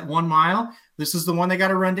distance at 1 mile. This is the one they got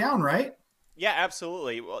to run down, right? Yeah,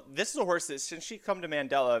 absolutely. Well, this is a horse that since she come to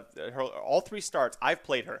Mandela, all 3 starts, I've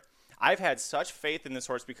played her. I've had such faith in this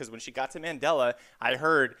horse because when she got to Mandela, I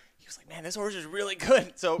heard he was like, man, this horse is really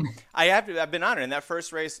good. So I've been on her in that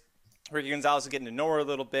first race. Ricky Gonzalez is getting to know her a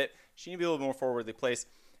little bit. She needs to be a little more forwardly placed.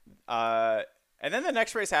 And then the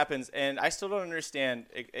next race happens, and I still don't understand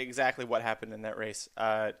exactly what happened in that race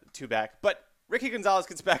 2 back. But Ricky Gonzalez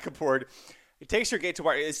gets back aboard. It takes her gate to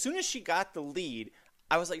wire. As soon as she got the lead,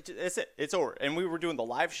 I was like, it's it. It's over. And we were doing the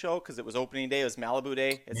live show because it was opening day. It was Malibu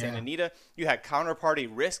Day at Santa Anita. You had Counterparty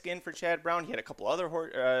Risk in for Chad Brown. He had a couple other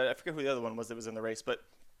I forget who the other one was that was in the race. But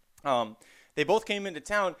they both came into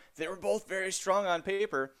town. They were both very strong on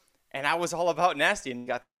paper. And I was all about Nasty and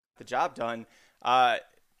got the job done. I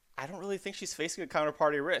don't really think she's facing a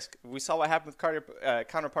Counterparty Risk. We saw what happened with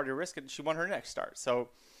Counterparty Risk, and she won her next start. So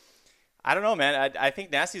I don't know, man. I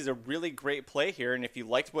think Nasty is a really great play here, and if you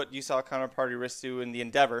liked what you saw Counterparty Risk do in the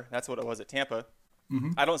Endeavor, that's what it was at Tampa.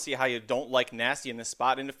 I don't see how you don't like Nasty in this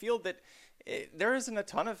spot in a field that there isn't a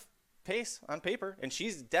ton of pace on paper, and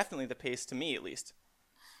she's definitely the pace to me, at least.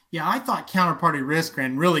 Yeah, I thought Counterparty Risk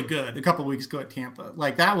ran really good a couple of weeks ago at Tampa.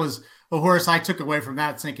 Like, that was a horse I took away from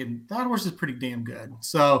that thinking that horse is pretty damn good.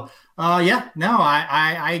 So,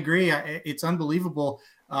 I agree. It's unbelievable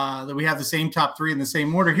that we have the same top three in the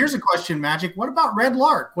same order. Here's a question, Magic. What about Red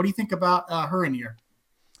Lark? What do you think about her in here?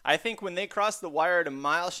 I think when they cross the wire at a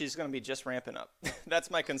mile, she's going to be just ramping up.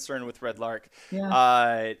 That's my concern with Red Lark. Yeah.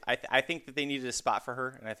 I think that they needed a spot for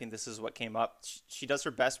her, and I think this is what came up. She does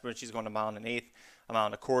her best when she's going a mile and an eighth, a mile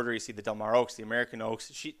and a quarter. You see the Del Mar Oaks, the American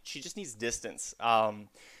Oaks. She just needs distance.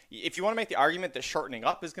 If you want to make the argument that shortening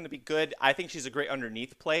up is going to be good, I think she's a great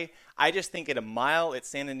underneath play. I just think at a mile at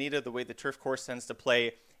Santa Anita, the way the turf course tends to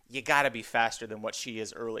play, you got to be faster than what she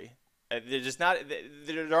is early.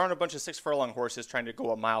 There aren't a bunch of 6 furlong horses trying to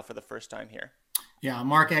go a mile for the first time here. Yeah,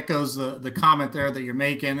 Mark echoes the comment there that you're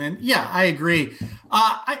making. And yeah, I agree.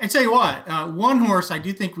 I tell you what, one horse I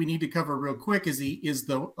do think we need to cover real quick is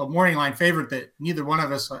the morning line favorite that neither one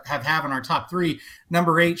of us have in our top three.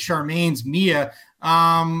 Number 8, Charmaine's Mia.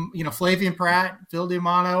 Flavian Pratt, Phil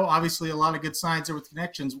Diamano, obviously a lot of good signs there with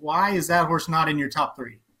connections. Why is that horse not in your top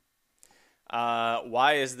three?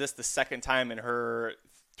 Why is this the second time in her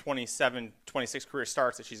 27, 26 career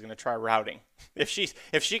starts that she's going to try routing? If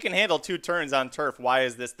she can handle 2 turns on turf, why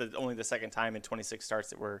is this only the second time in 26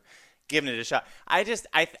 starts that we're giving it a shot?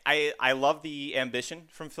 I love the ambition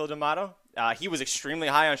from Phil D'Amato. He was extremely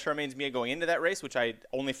high on Charmaine's Mia going into that race, which I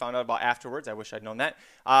only found out about afterwards. I wish I'd known that.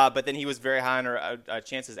 But then he was very high on her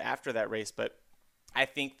chances after that race. But I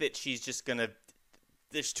think that she's just going to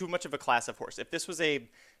 – there's too much of a class of horse. If this was a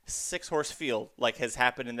 6-horse field like has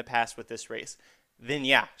happened in the past with this race, then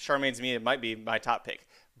yeah, Charmaine's Mia might be my top pick.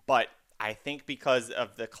 But I think because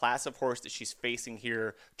of the class of horse that she's facing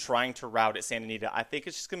here, trying to route at Santa Anita, I think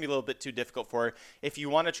it's just going to be a little bit too difficult for her. If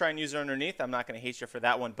you want to try and use her underneath, I'm not going to hate you for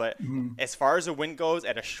that one. But as far as a win goes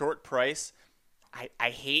at a short price,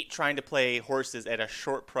 I hate trying to play horses at a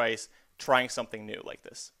short price, trying something new like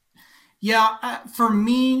this. Yeah, for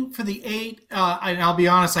me, for the 8, and I'll be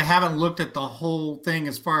honest, I haven't looked at the whole thing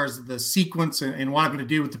as far as the sequence and what I'm going to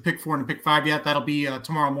do with the pick 4 and the pick 5 yet. That'll be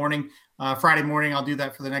tomorrow morning. Friday morning, I'll do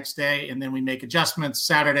that for the next day, and then we make adjustments.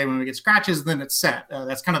 Saturday, when we get scratches, then it's set.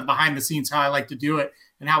 That's kind of behind the scenes how I like to do it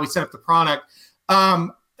and how we set up the product.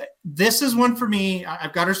 This is one for me.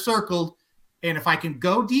 I've got her circled, and if I can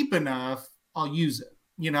go deep enough, I'll use it.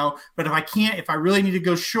 But if I can't, if I really need to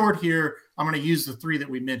go short here, I'm going to use the 3 that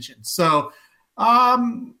we mentioned. So,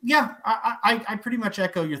 I pretty much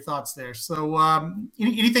echo your thoughts there. So,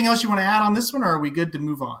 anything else you want to add on this one, or are we good to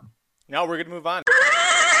move on? No, we're good to move on.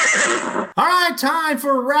 All right, time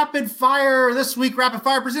for Rapid Fire. This week, Rapid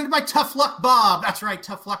Fire presented by Tough Luck Bob. That's right,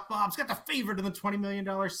 Tough Luck Bob's got the favorite in the $20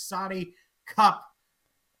 million Saudi Cup.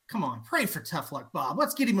 Come on, pray for Tough Luck Bob.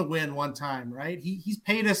 Let's get him a win one time, right? He's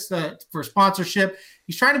paid us for sponsorship.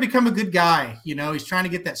 He's trying to become a good guy. He's trying to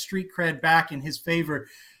get that street cred back in his favor.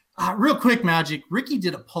 Real quick, Magic. Ricky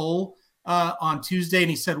did a poll on Tuesday, and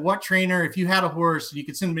he said, what trainer, if you had a horse and you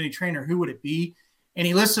could send him any trainer, who would it be? And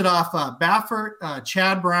he listed off Baffert,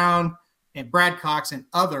 Chad Brown, and Brad Cox, and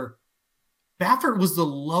other. Baffert was the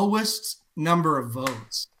lowest number of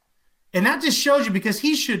votes. And that just shows you, because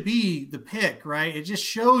he should be the pick, right? It just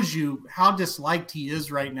shows you how disliked he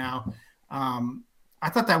is right now. I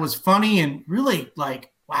thought that was funny and really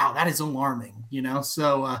wow, that is alarming,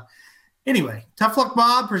 So anyway, Tough Luck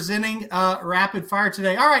Bob presenting Rapid Fire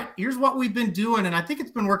today. All right, here's what we've been doing, and I think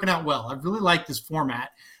it's been working out well. I really like this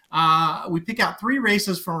format. We pick out 3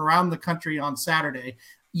 races from around the country on Saturday.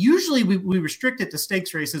 Usually we restrict it to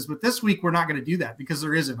stakes races, but this week we're not going to do that because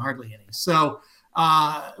there isn't hardly any. So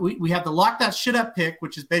we have the Lock That Shit Up pick,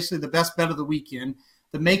 which is basically the best bet of the weekend.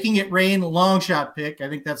 The Making It Rain long shot pick. I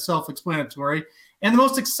think that's self-explanatory. And the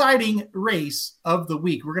most exciting race of the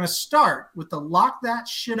week. We're going to start with the Lock That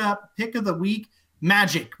Shit Up pick of the week.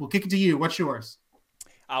 Magic, we'll kick it to you. What's yours?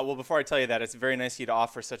 Well, before I tell you that, it's very nice of you to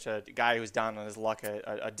offer such a guy who's down on his luck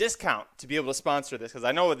a discount to be able to sponsor this, because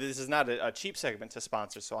I know this is not a cheap segment to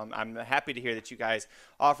sponsor. So I'm happy to hear that you guys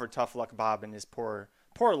offer Tough Luck Bob and his poor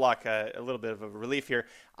poor luck, a little bit of a relief here.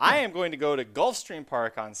 I am going to go to Gulfstream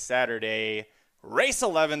Park on Saturday. Race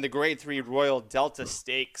 11, the Grade 3 Royal Delta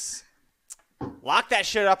Stakes. Lock that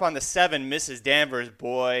shit up on the 7, Mrs. Danvers,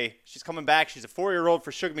 boy. She's coming back. She's a 4-year-old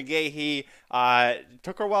for Suge McGahee.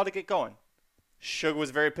 Took her a while to get going. Suge was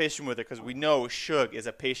very patient with her because we know Suge is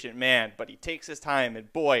a patient man, but he takes his time,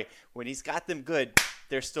 and boy, when he's got them good,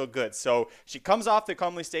 they're still good. So she comes off the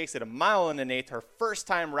Comely Stakes at 1 1/8, her first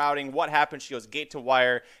time routing. What happened? She goes gate to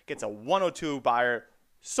wire, gets a 102 buyer.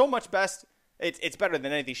 So much best. It's better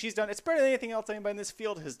than anything she's done. It's better than anything else anybody in this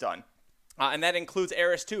field has done. And that includes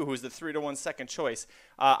Eris, too, who's the 3-1 second choice.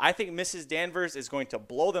 I think Mrs. Danvers is going to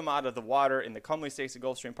blow them out of the water in the Comely Stakes at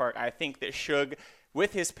Gulfstream Park. I think that Suge,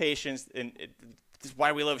 with his patience, and this is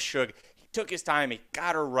why we love Suge, he took his time, he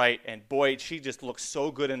got her right, and boy, she just looks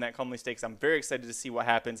so good in that Comely Stakes. I'm very excited to see what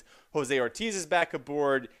happens. Jose Ortiz is back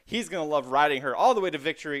aboard. He's going to love riding her all the way to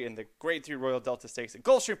victory in the Grade 3 Royal Delta Stakes at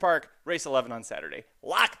Gulfstream Park, race 11 on Saturday.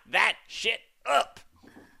 Lock that shit up.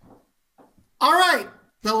 All right.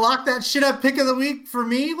 The lock that shit up pick of the week for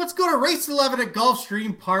me. Let's go to race 11 at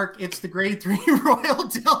Gulfstream Park. It's the Grade 3 Royal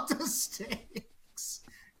Delta Stakes.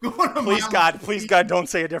 Please God, don't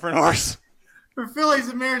say a different horse. For fillies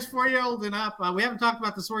and mares 4-year-old and up, we haven't talked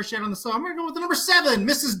about this horse yet on the show. I'm going to go with the number 7,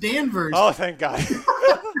 Mrs. Danvers. Oh, thank God.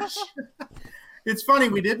 It's funny,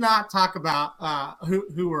 we did not talk about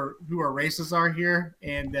who our races are here,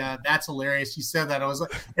 and that's hilarious. You said that.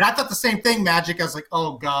 And I thought the same thing, Magic. I was like,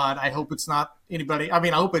 oh God, I hope it's not anybody. I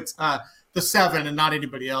mean, I hope it's the 7 and not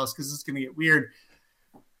anybody else, because it's going to get weird.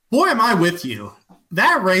 Boy, am I with you.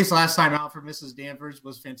 That race last time out for Mrs. Danvers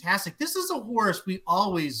was fantastic. This is a horse we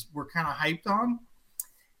always were kind of hyped on,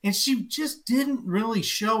 and she just didn't really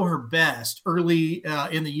show her best early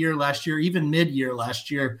in the year last year, even mid-year last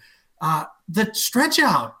year. The stretch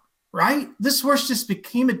out, right? This horse just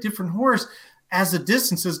became a different horse as the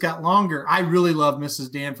distances got longer. I really love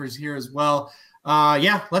Mrs. Danvers here as well.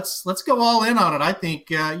 Let's go all in on it. I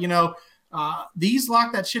think, these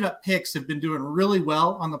lock that shit up picks have been doing really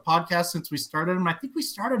well on the podcast since we started them. I think we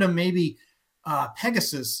started them maybe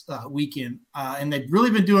Pegasus weekend, and they've really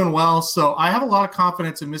been doing well. So I have a lot of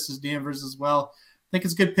confidence in Mrs. Danvers as well. I think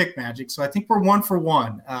it's a good pick, Magic. So I think we're 1 for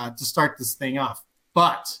 1 to start this thing off.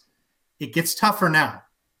 But it gets tougher now,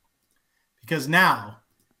 because now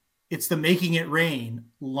it's the Making It Rain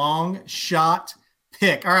long shot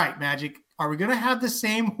pick. All right, Magic, are we going to have the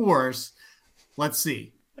same horse? Let's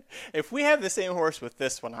see. If we have the same horse with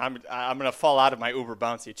this one, I'm going to fall out of my uber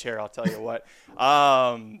bouncy chair. I'll tell you what.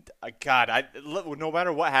 God, no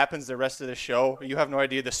matter what happens the rest of the show, you have no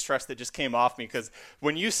idea the stress that just came off me, because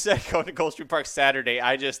when you said go to Gulfstream Park Saturday,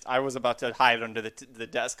 I was about to hide under the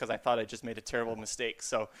desk because I thought I just made a terrible mistake.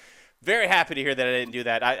 So very happy to hear that I didn't do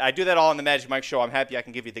that. I do that all on the Magic Mike Show. I'm happy I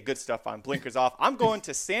can give you the good stuff on Blinkers Off. I'm going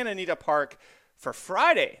to Santa Anita Park for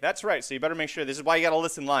Friday. That's right. So you better make sure. This is why you got to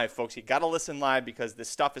listen live, folks. You got to listen live, because this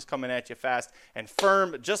stuff is coming at you fast and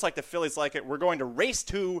firm, just like the Phillies like it. We're going to race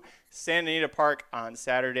 2 Santa Anita Park on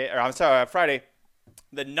Friday.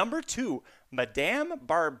 The number 2, Madame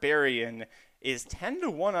Barbarian, is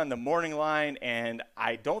 10-1 on the morning line, and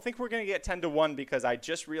I don't think we're going to get 10-1, because I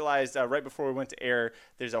just realized right before we went to air,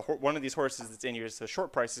 there's one of these horses that's in here, so the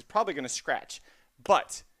short price is probably going to scratch.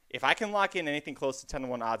 But if I can lock in anything close to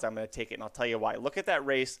 10-1 odds, I'm going to take it, and I'll tell you why. Look at that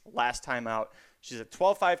race last time out. She's at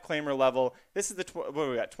 12.5 claimer level. This is the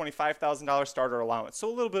 $25,000 starter allowance, so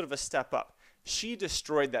a little bit of a step up. She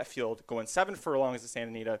destroyed that field, going 7 furlongs to Santa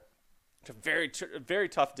Anita. It's a very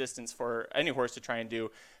tough distance for any horse to try and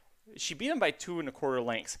do. She beat him by 2 1/4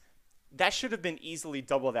 lengths. That should have been easily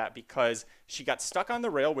double that, because she got stuck on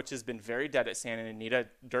the rail, which has been very dead at Santa Anita,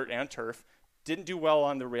 dirt and turf. Didn't do well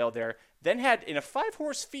on the rail there. Then had, in a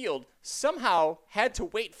 5-horse field, somehow had to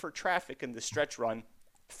wait for traffic in the stretch run.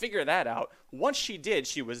 Figure that out. Once she did,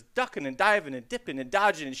 she was ducking and diving and dipping and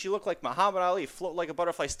dodging, and she looked like Muhammad Ali, float like a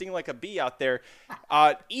butterfly, sting like a bee out there.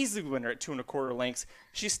 Easy winner at 2 1/4 lengths.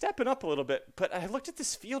 She's stepping up a little bit, but I looked at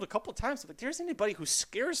this field a couple times. I'm like, there's anybody who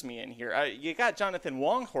scares me in here. You got Jonathan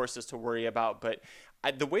Wong horses to worry about, but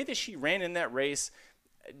the way that she ran in that race,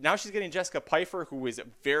 now she's getting Jessica Pfeiffer, who is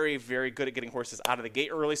very, very good at getting horses out of the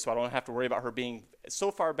gate early, so I don't have to worry about her being so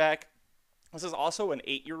far back. This is also an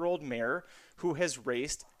 8-year-old mare who has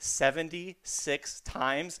raced 76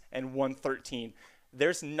 times and won 13.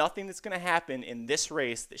 There's nothing that's going to happen in this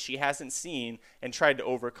race that she hasn't seen and tried to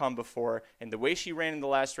overcome before. And the way she ran in the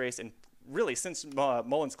last race, and really since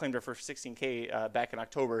Mullins claimed her for $16K back in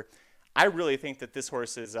October, I really think that this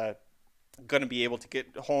horse is going to be able to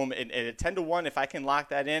get home. And at 10-1, if I can lock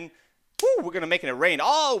that in, we're going to make it rain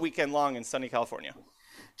all weekend long in sunny California.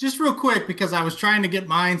 Just real quick, because I was trying to get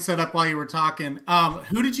mine set up while you were talking.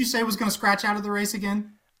 Who did you say was going to scratch out of the race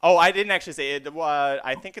again? Oh, I didn't actually say it.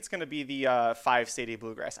 I think it's going to be the 5 Sadie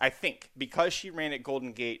Bluegrass. I think because she ran at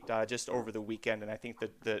Golden Gate just over the weekend, and I think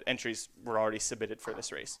that the entries were already submitted for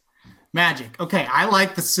this race. Magic. Okay, I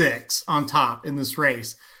like the 6 on top in this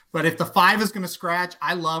race. But if the 5 is going to scratch,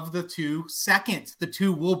 I love the 2 second. The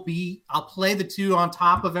 2 will be, I'll play the 2 on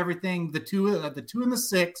top of everything. The 2 and the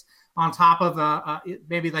 6 on top of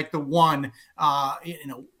maybe like the 1,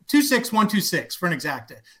 2 6 1 2 6 for an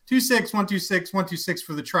exacta. 2 6 1 2 6 1 2 6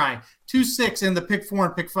 for the try. 2 6 in the pick 4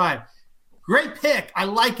 and pick 5. Great pick. I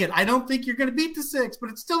like it. I don't think you're going to beat the 6, but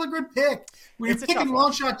it's still a good pick. When you're picking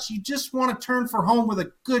long shots, you just want to turn for home with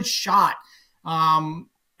a good shot. And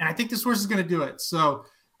I think this horse is going to do it. So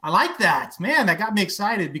I like that. Man, that got me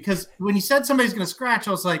excited because when you said somebody's going to scratch,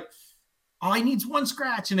 I was like, all he needs 1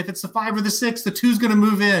 scratch. And if it's the 5 or the 6, the 2's going to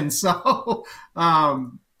move in. So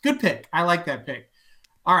good pick. I like that pick.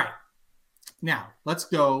 All right. Now, let's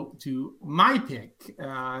go to my pick.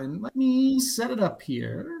 And let me set it up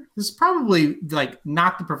here. This is probably like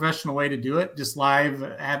not the professional way to do it, just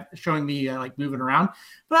live showing me like moving around.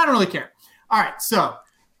 But I don't really care. All right. So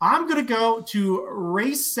I'm going to go to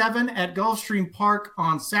race 7 at Gulfstream Park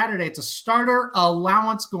on Saturday. It's a starter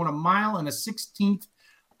allowance going a mile and a 16th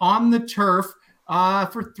on the turf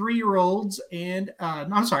for 3-year-olds. And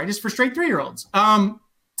I'm sorry, just for straight 3-year-olds.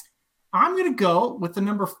 I'm going to go with the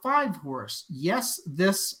number 5 horse. Yes,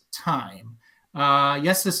 this time.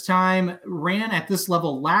 This time ran at this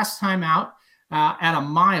level last time out at a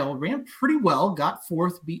mile. Ran pretty well. Got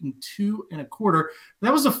 4th, beaten 2 1/4.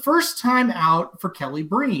 That was the first time out for Kelly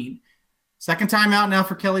Breen. Second time out now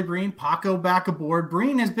for Kelly Breen. Paco back aboard.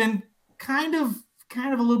 Breen has been kind of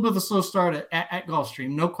a little bit of a slow start at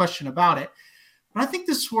Gulfstream. No question about it. But I think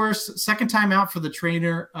this horse, second time out for the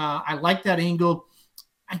trainer. I like that angle.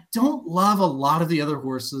 I don't love a lot of the other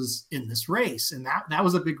horses in this race, and that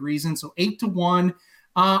was a big reason. So 8-1.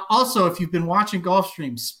 Also, if you've been watching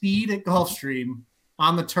Gulfstream, speed at Gulfstream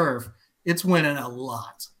on the turf, it's winning a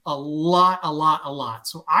lot.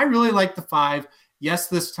 So I really like the 5. Yes,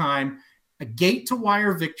 this time. A gate to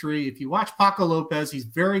wire victory. If you watch Paco Lopez, he's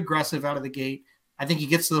very aggressive out of the gate. I think he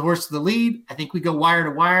gets the horse to the lead. I think we go wire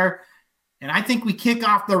to wire. And I think we kick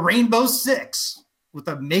off the Rainbow 6 with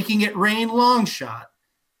a making it rain long shot.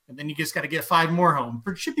 And then you just got to get 5 more home.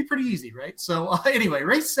 It should be pretty easy, right? So anyway,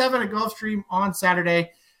 race 7 at Gulfstream on Saturday. I'm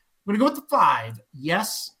going to go with the 5.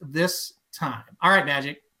 Yes, this time. All right,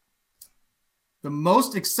 Magic. The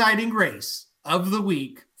most exciting race of the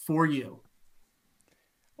week for you.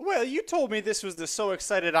 Well, you told me this was the so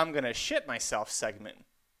excited I'm going to shit myself segment.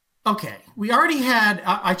 Okay, we already had,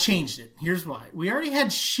 I changed it. Here's why. We already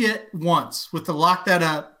had shit once with the lock that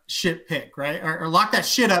up shit pick, right? Or lock that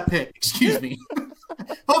shit up pick, excuse me.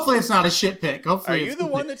 Hopefully it's not a shit pick. Hopefully Are you the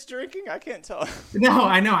one that's drinking? I can't tell. No,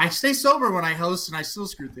 I know. I stay sober when I host and I still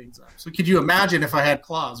screw things up. So could you imagine if I had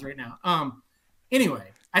claws right now?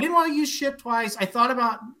 Anyway, I didn't want to use shit twice. I thought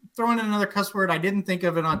about throwing in another cuss word. I didn't think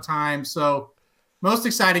of it on time. So most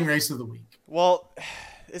exciting race of the week. Well,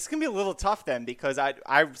 it's going to be a little tough then because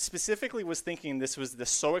I specifically was thinking this was the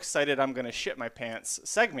so excited I'm going to shit my pants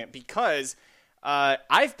segment because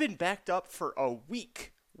I've been backed up for a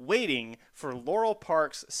week waiting for Laurel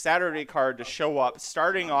Park's Saturday card to show up,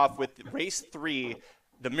 starting off with race 3,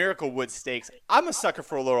 the Miracle Wood Stakes. I'm a sucker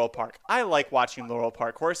for Laurel Park. I like watching Laurel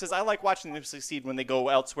Park horses. I like watching them succeed when they go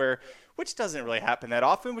elsewhere, which doesn't really happen that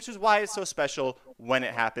often, which is why it's so special when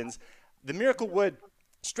it happens. The Miracle Wood,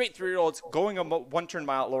 straight 3-year-olds going a one-turn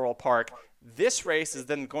mile at Laurel Park. This race is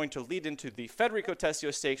then going to lead into the Federico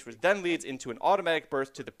Tessio Stakes, which then leads into an automatic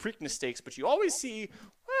berth to the Preakness Stakes. But you always see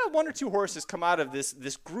 1 or 2 horses come out of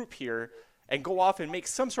this group here and go off and make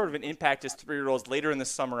some sort of an impact as 3-year-olds later in the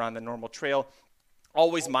summer on the normal trail.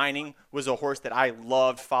 Always Mining was a horse that I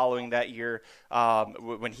loved following that year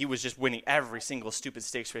when he was just winning every single stupid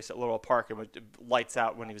stakes race at Laurel Park and was lights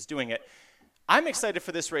out when he was doing it. I'm excited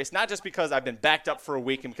for this race, not just because I've been backed up for a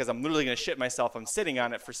week and because I'm literally going to shit myself. I'm sitting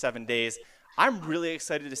on it for 7 days. I'm really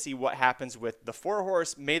excited to see what happens with the 4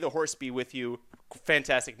 horse, May the Horse Be With You.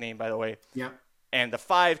 Fantastic name, by the way. Yeah. And the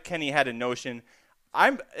 5, Kenny Had a Notion.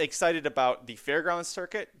 I'm excited about the fairground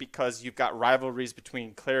circuit because you've got rivalries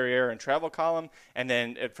between Clairiere and Travel Column, and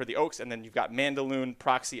then for the Oaks, and then you've got Mandaloon,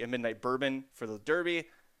 Proxy, and Midnight Bourbon for the Derby.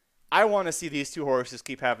 I want to see these 2 horses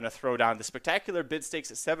keep having a throwdown. The spectacular bid stakes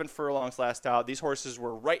at 7 furlongs last out. These horses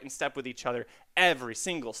were right in step with each other every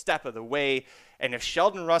single step of the way. And if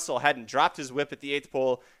Sheldon Russell hadn't dropped his whip at the 8th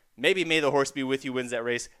pole, maybe May the Horse Be With You wins that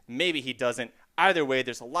race. Maybe he doesn't. Either way,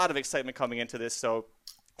 there's a lot of excitement coming into this. So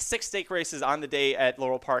 6 stake races on the day at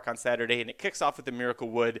Laurel Park on Saturday, and it kicks off with the Miracle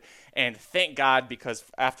Wood. And thank God, because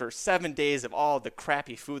after 7 days of all the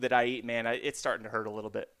crappy food that I eat, man, it's starting to hurt a little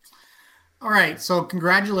bit. All right, so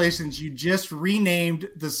congratulations. You just renamed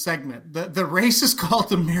the segment. The race is called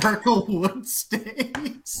the Miracle Wood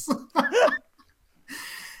Stakes.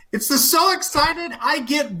 It's the So Excited I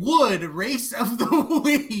Get Wood race of the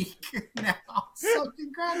week now. So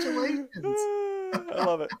congratulations. I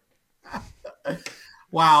love it.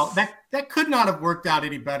 Wow, that could not have worked out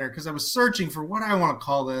any better because I was searching for what I want to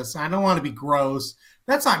call this. I don't want to be gross.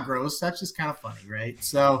 That's not gross. That's just kind of funny, right?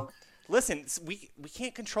 So listen, we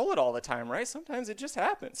can't control it all the time, right? Sometimes it just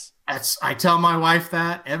happens. I tell my wife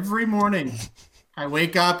that every morning. I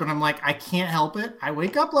wake up and I'm like, I can't help it. I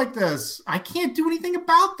wake up like this. I can't do anything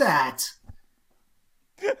about that.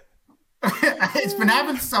 It's been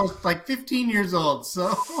happening since I was like 15 years old.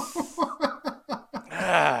 So,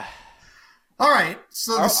 all right.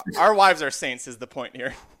 So our wives are saints is the point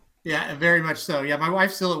here. Yeah, very much so. Yeah, my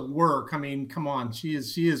wife's still at work. I mean, come on, she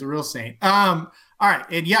is a real saint. All right,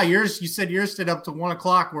 and yeah, you said yours stayed up to 1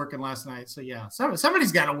 o'clock working last night. So yeah,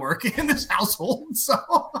 somebody's got to work in this household. So.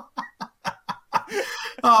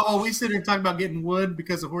 Well, we sit here and talk about getting wood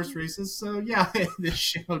because of horse races. So, yeah, this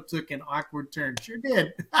show took an awkward turn. Sure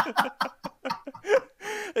did.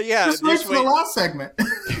 Yeah. Just wait for the last segment.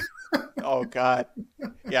 Oh, God.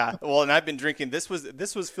 Yeah. Well, and I've been drinking. This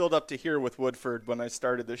was filled up to here with Woodford when I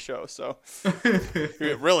started the show. So,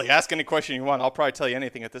 really, ask any question you want. I'll probably tell you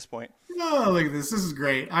anything at this point. Oh, look at this. This is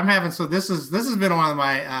great. This has been one of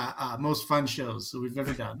my most fun shows that we've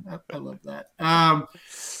ever done. I love that. All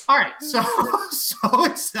right. So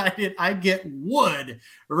excited. I get wood.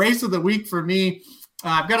 Race of the week for me.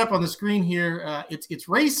 I've got up on the screen here. It's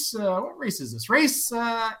race. What race is this? Race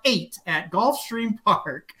 8 at Gulfstream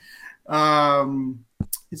Park.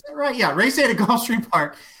 Is that right? Yeah, race 8 at Gulfstream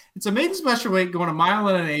Park. It's a maiden special weight going 1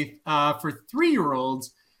 1/8 for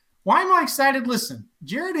 3-year-olds. Why am I excited? Listen,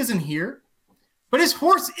 Jared isn't here, but his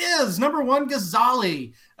horse is. Number 1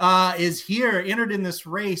 Ghazali is here, entered in this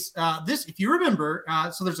race. If you remember,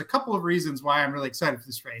 so there's a couple of reasons why I'm really excited for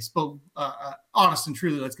this race. But honest and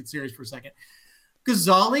truly, let's get serious for a second.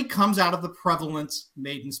 Ghazali comes out of the Prevalence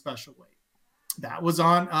maiden special weight. That was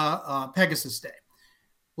on Pegasus Day.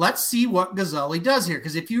 Let's see what Ghazali does here.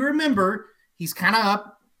 Because if you remember, he's kind of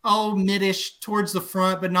up, mid-ish towards the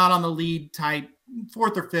front, but not on the lead type,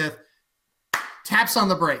 4th or 5th. Taps on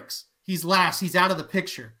the brakes. He's last. He's out of the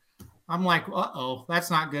picture. I'm like, that's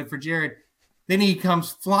not good for Jared. Then he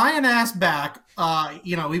comes flying ass back.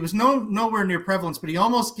 He was nowhere near Prevalence, but he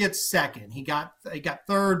almost gets second. He got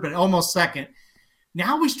third, but almost second.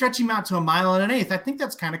 Now we stretch him out to 1 1/8. I think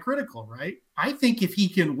that's kind of critical, right? I think if he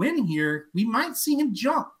can win here, we might see him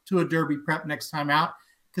jump to a Derby prep next time out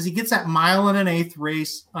because he gets that 1 1/8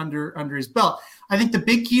 race under his belt. I think the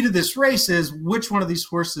big key to this race is which one of these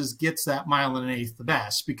horses gets that 1 1/8 the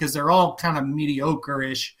best, because they're all kind of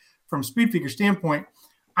mediocre-ish from speed figure standpoint.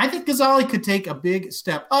 I think Ghazali could take a big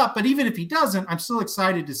step up, but even if he doesn't, I'm still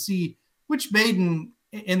excited to see which maiden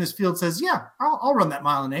in this field says, yeah, I'll run that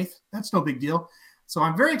 1 1/8. That's no big deal. So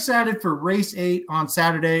I'm very excited for race 8 on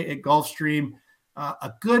Saturday at Gulfstream.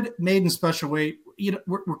 A good maiden special weight.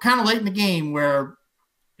 We're kind of late in the game where,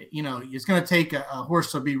 it's going to take a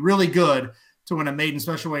horse to be really good to win a maiden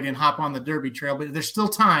special weight and hop on the Derby trail. But there's still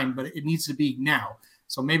time, but it needs to be now.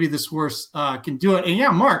 So maybe this horse can do it. And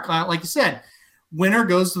yeah, Mark, like you said, winner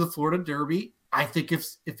goes to the Florida Derby. I think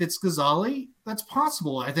if it's Ghazali, that's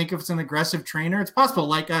possible. I think if it's an aggressive trainer, it's possible.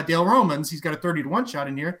 Like Dale Romans, he's got a 30-1 shot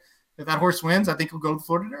in here. If that horse wins, I think he'll go to the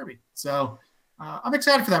Florida Derby. So I'm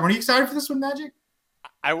excited for that. Were you excited for this one, Magic?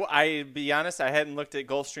 I be honest, I hadn't looked at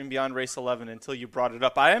Gulfstream beyond race 11 until you brought it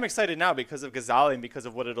up. I am excited now because of Ghazali and because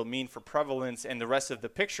of what it'll mean for Prevalence and the rest of the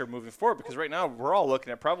picture moving forward. Because right now we're all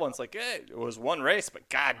looking at Prevalence like, hey, it was one race, but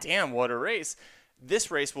goddamn, what a race. This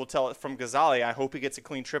race will tell it from Ghazali. I hope he gets a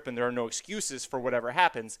clean trip and there are no excuses for whatever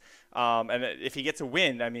happens. And if he gets a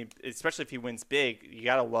win, I mean, especially if he wins big, you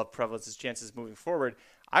got to love Prevalence's chances moving forward.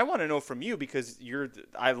 I want to know from you, because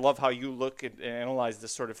I love how you look and analyze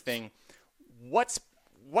this sort of thing.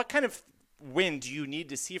 What kind of win do you need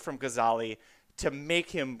to see from Ghazali to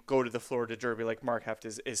make him go to the Florida Derby like Mark Heft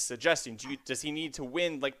is suggesting? Does he need to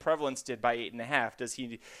win like Prevalence did by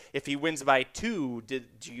 8.5? If he wins by 2, do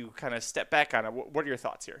you kind of step back on it? What are your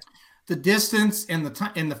thoughts here? The distance and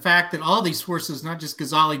the fact that all these horses, not just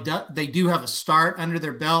Ghazali, they do have a start under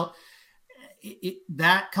their belt.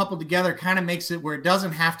 That coupled together kind of makes it where it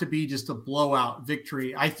doesn't have to be just a blowout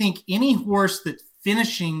victory. I think any horse that's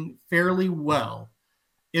finishing fairly well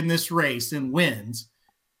in this race and wins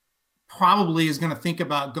probably is going to think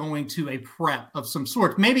about going to a prep of some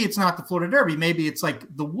sort. Maybe it's not the Florida Derby. Maybe it's like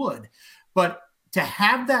the Wood. But to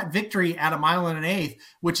have that victory at 1 1/8 miles,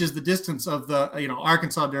 which is the distance of the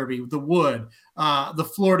Arkansas Derby, the Wood,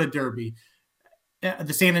 the Florida Derby,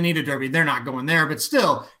 the Santa Anita Derby, they're not going there. But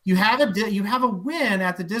still, you have a win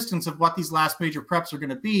at the distance of what these last major preps are going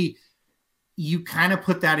to be. You kind of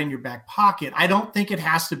put that in your back pocket. I don't think it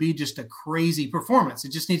has to be just a crazy performance.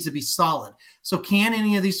 It just needs to be solid. So can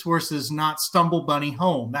any of these horses not stumble bunny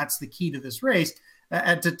home? That's the key to this race,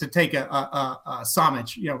 to take a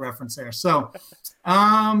Samich, reference there. So,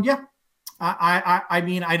 I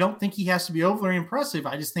mean, I don't think he has to be overly impressive.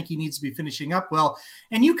 I just think he needs to be finishing up well.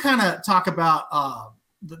 And you kind of talk about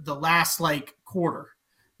the last quarter.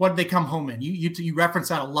 What did they come home in? You reference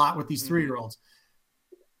that a lot with these 3-year-olds.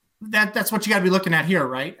 That's what you got to be looking at here,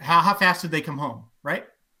 right? How fast did they come home, right?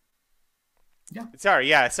 Yeah.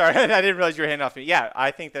 Sorry. I didn't realize you were handing off me. Yeah,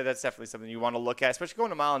 I think that's definitely something you want to look at, especially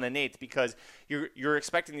going 1 1/8 because you're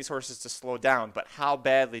expecting these horses to slow down, but how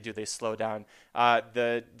badly do they slow down?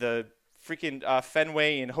 The freaking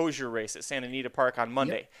Fenway and Hosier race at Santa Anita Park on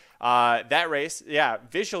Monday. Yep. That race,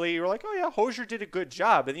 visually you're like, oh yeah, Hosier did a good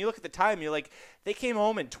job. And you look at the time, you're like, they came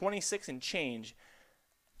home in 26 and change.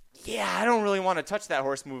 Yeah, I don't really want to touch that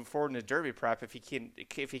horse moving forward in the Derby prep if he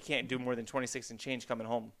can't do more than 26 and change coming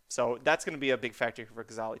home. So that's going to be a big factor for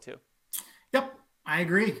Ghazali too. Yep, I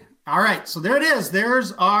agree. All right, so there it is.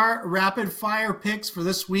 There's our rapid fire picks for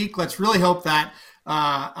this week. Let's really hope that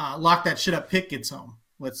lock that shit up pick gets home.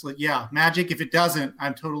 Magic. If it doesn't,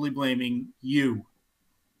 I'm totally blaming you.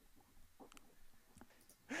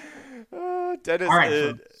 Dennis. All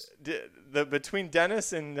right. Between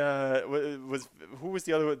Dennis and who was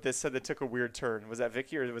the other one that said that took a weird turn? Was that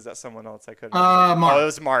Vicky or was that someone else? I couldn't. Mark. Oh, it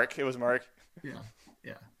was Mark.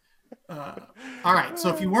 Yeah. All right. So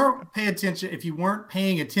if you weren't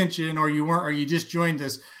paying attention, or you just joined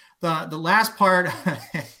us, the last part,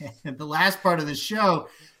 the last part of the show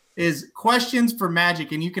is questions for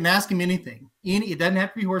Magic, and you can ask him anything. It doesn't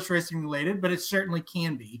have to be horse racing related, but it certainly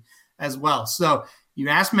can be as well. So you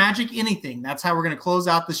ask Magic anything. That's how we're going to close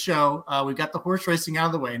out the show. We've got the horse racing out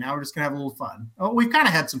of the way. Now we're just going to have a little fun. Oh, we've kind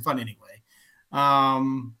of had some fun anyway.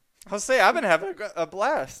 I'll say I've been having a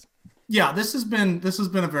blast. Yeah, this has been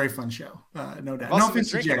a very fun show. No doubt. No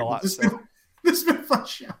offense to Jared, a lot. This has been a fun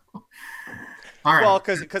show. All right. Well,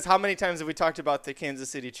 because how many times have we talked about the Kansas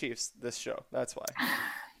City Chiefs this show? That's why.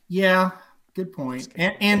 Yeah. Good point.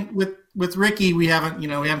 And with Ricky, we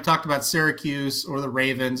haven't talked about Syracuse or the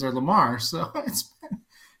Ravens or Lamar. So it's been...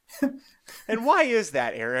 And why is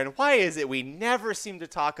that, Aaron? Why is it we never seem to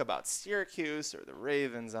talk about Syracuse or the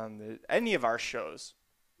Ravens on any of our shows?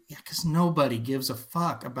 Yeah, because nobody gives a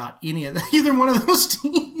fuck about either one of those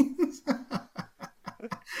teams.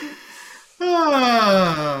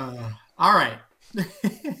 All right.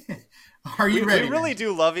 Are you ready? We really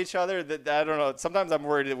do love each other. I don't know. Sometimes I'm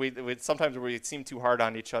worried that we seem too hard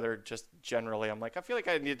on each other. Just generally, I'm like, I feel like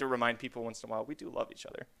I need to remind people once in a while we do love each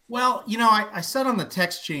other. Well, I said on the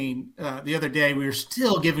text chain the other day, we were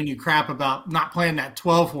still giving you crap about not playing that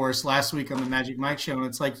 12 horse last week on the Magic Mike show, and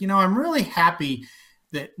it's like, I'm really happy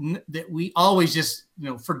that we always just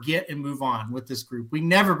forget and move on with this group. We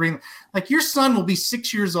never bring, like, your son will be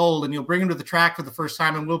 6 years old and you'll bring him to the track for the first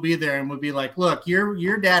time and we'll be there and we'll be like, look,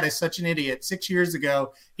 your dad is such an idiot. 6 years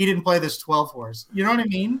ago he didn't play this 12 horse. You know what I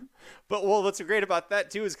mean? But what's great about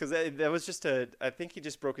that too is because that was just I think he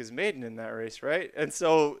just broke his maiden in that race, right? And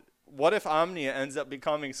so what if Omnia ends up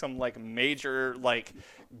becoming some major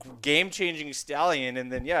game-changing stallion, and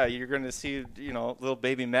then you're going to see little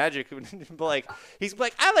baby Magic he's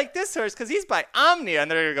like, I like this horse because he's by Omnia, and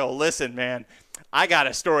they're going to go, listen, man, I got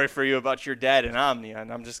a story for you about your dad and Omnia,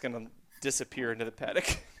 and I'm just going to disappear into the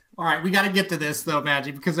paddock. All right, we got to get to this though,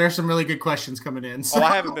 Magic, because there's some really good questions coming in. So. Oh,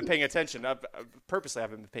 I haven't been paying attention. I purposely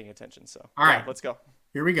haven't been paying attention. So all right, let's go.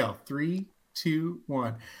 Here we go. 3, 2,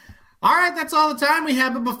 1. All right, that's all the time we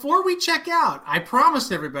have. But before we check out, I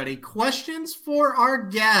promised everybody questions for our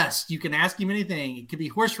guest. You can ask him anything. It could be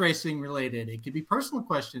horse racing related. It could be personal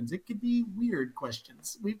questions. It could be weird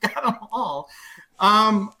questions. We've got them all.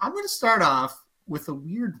 I'm going to start off with a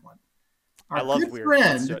weird one. I love weird.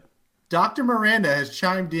 Friend, Dr. Miranda has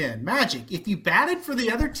chimed in. Magic, if you batted for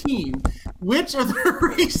the other team, which of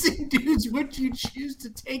the racing dudes would you choose to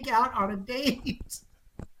take out on a date?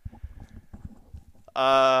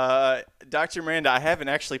 Dr. Miranda, I haven't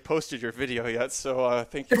actually posted your video yet, so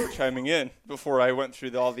thank you for chiming in before I went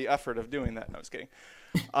through all the effort of doing that. No, I was kidding.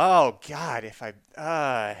 Oh, God, if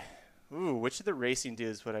which of the racing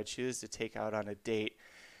dudes would I choose to take out on a date?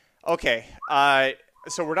 Okay,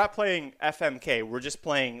 so we're not playing FMK. We're just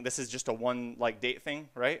playing, this is just a one, date thing,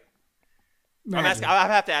 right? Magic. I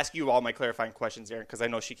have to ask you all my clarifying questions, Aaron, because I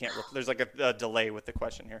know she can't. There's like a delay with the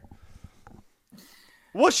question here.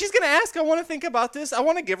 Well, she's gonna ask. I want to think about this. I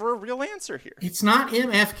want to give her a real answer here. It's not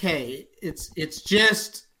MFK. It's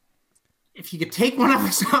just if you could take one of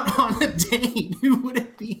us out on a date, who would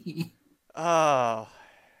it be? Oh,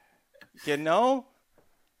 you know,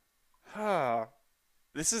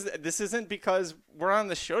 this isn't because we're on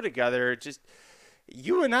the show together. Just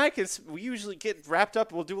you and I we usually get wrapped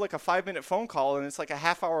up. We'll do like a 5-minute phone call, and it's like a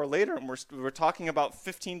half hour later, and we're talking about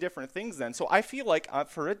 15 different things. Then, so I feel like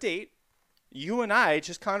for a date, you and I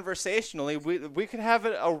just conversationally, we could have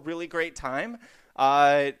a really great time.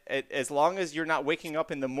 As long as you're not waking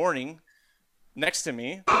up in the morning next to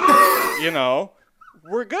me,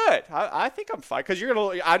 we're good. I think I'm fine because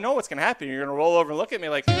I know what's gonna happen. You're gonna roll over and look at me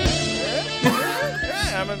like,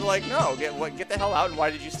 I'm gonna be like, no, get the hell out. And why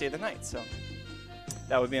did you stay the night? So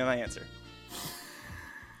that would be my answer.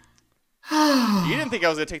 You didn't think I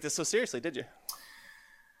was gonna take this so seriously, did you?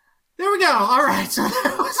 There we go. All right, so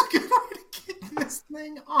that was a good way to get this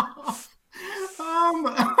thing off.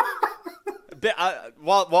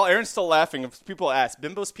 While Aaron's still laughing, if people ask,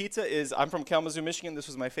 Bimbo's Pizza I'm from Kalamazoo, Michigan. This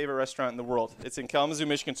was my favorite restaurant in the world. It's in Kalamazoo,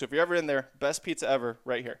 Michigan. So if you're ever in there, best pizza ever,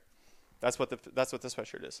 right here. That's what this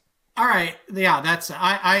sweatshirt is. All right,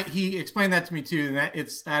 yeah, he explained that to me too, and that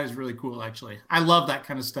is really cool actually. I love that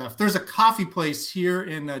kind of stuff. There's a coffee place here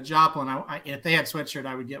in Joplin. If they had sweatshirt,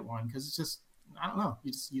 I would get one because it's just. I don't know.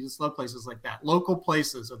 You just love places like that. Local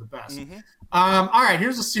places are the best. Mm-hmm. All right,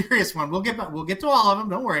 here's a serious one. We'll get to all of them.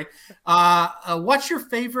 Don't worry. What's your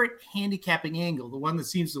favorite handicapping angle? The one that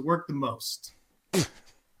seems to work the most?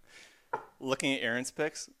 Looking at Aaron's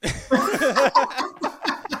picks. That's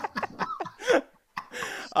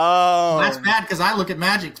bad because I look at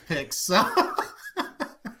Magic's picks. So.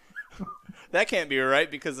 That can't be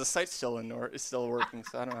right because the site's still working,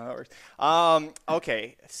 so I don't know how it works.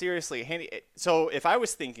 Okay, seriously, so if I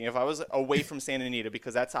was away from Santa Anita,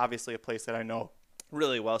 because that's obviously a place that I know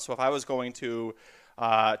really well. So if I was going to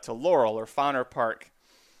Laurel or Fauner Park,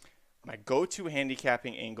 my go-to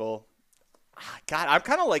handicapping angle, God, I'm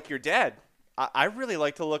kind of like your dad. I really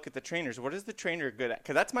like to look at the trainers. What is the trainer good at?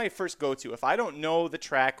 Because that's my first go-to. If I don't know the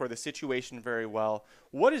track or the situation very well,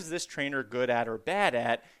 what is this trainer good at or bad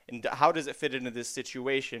at, and how does it fit into this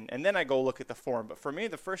situation? And then I go look at the form. But for me,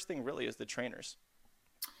 the first thing really is the trainers.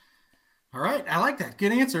 All right. I like that.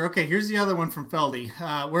 Good answer. Okay, here's the other one from Feldy.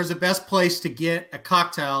 Where's the best place to get a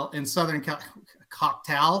cocktail in Southern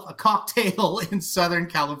cocktail in Southern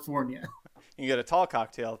California? You get a tall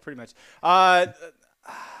cocktail, pretty much.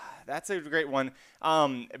 That's a great one.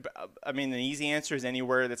 I mean, the easy answer is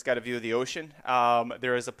anywhere that's got a view of the ocean.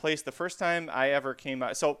 There is a place the first time I ever came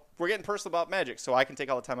out. So we're getting personal about magic, so I can take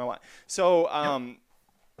all the time I want. So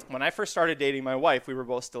when I first started dating my wife, we were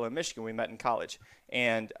both still in Michigan. We met in college.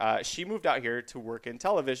 And she moved out here to work in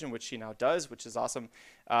television, which she now does, which is awesome.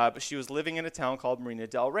 But she was living in a town called Marina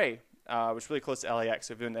Del Rey, which is really close to LAX.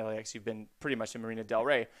 So if you've been to LAX, you've been pretty much in Marina Del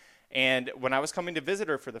Rey. And when I was coming to visit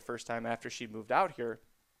her for the first time after she moved out here,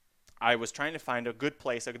 I was trying to find a good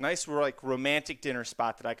place, a nice like romantic dinner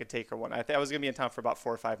spot that I could take her one. I was going to be in town for about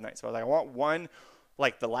 4 or 5 nights. So I was like, I want one,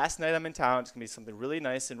 like the last night I'm in town, it's going to be something really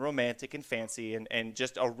nice and romantic and fancy and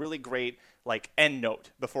just a really great like end note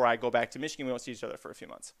before I go back to Michigan. We won't see each other for a few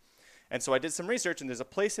months. And so I did some research, and there's a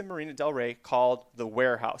place in Marina Del Rey called The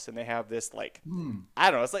Warehouse. And they have this like, I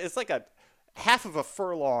don't know, it's like a half of a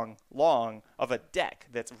furlong long of a deck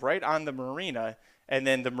that's right on the marina. And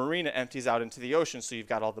then the marina empties out into the ocean. So you've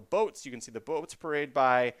got all the boats. You can see the boats parade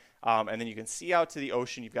by. And then you can see out to the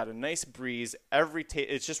ocean. You've got a nice breeze.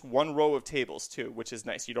 It's just one row of tables, too, which is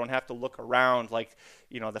nice. You don't have to look around like,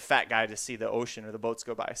 the fat guy to see the ocean or the boats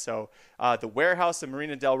go by. So the Warehouse in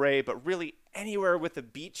Marina Del Rey, but really anywhere with a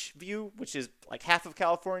beach view, which is like half of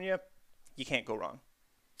California, you can't go wrong.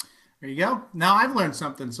 There you go. Now I've learned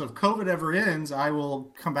something. So if COVID ever ends, I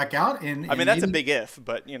will come back out and that's maybe, a big if,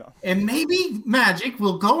 but And maybe Magic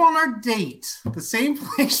will go on our date, the same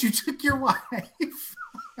place you took your wife.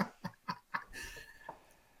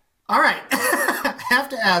 All right. I have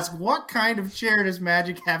to ask, what kind of chair does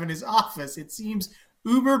Magic have in his office? It seems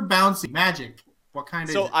uber bouncy. Magic, what kind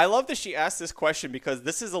of? So I love that she asked this question because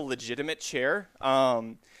this is a legitimate chair.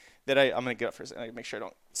 That I'm going to get up for a second. Make sure I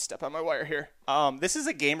don't step on my wire here. This is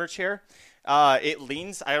a gamer chair. It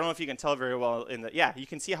leans. I don't know if you can tell very well you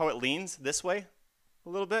can see how it leans this way a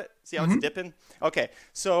little bit. See how it's dipping? Okay.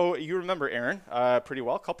 So you remember Aaron pretty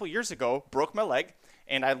well. A couple years ago, broke my leg.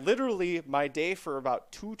 And I literally, my day for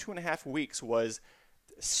about 2.5 weeks was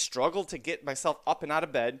struggle to get myself up and out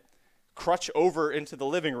of bed, crutch over into the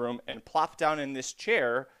living room and plop down in this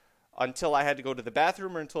chair until I had to go to the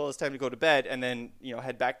bathroom or until it was time to go to bed, and then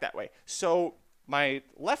head back that way. So my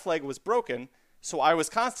left leg was broken, so I was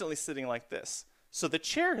constantly sitting like this. So the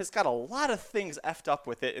chair has got a lot of things effed up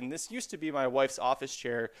with it, and this used to be my wife's office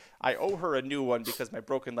chair. I owe her a new one because my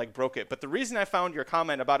broken leg broke it. But the reason I found your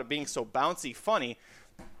comment about it being so bouncy funny,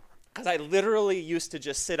 because I literally used to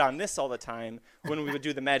just sit on this all the time when we would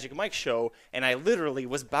do the Magic Mike show, and I literally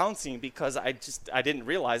was bouncing because I didn't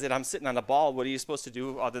realize it. I'm sitting on a ball. What are you supposed to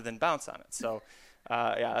do other than bounce on it? So,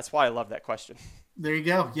 that's why I love that question. There you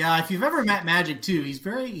go. Yeah, if you've ever met Magic too, he's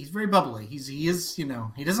very bubbly. He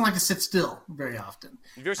doesn't like to sit still very often.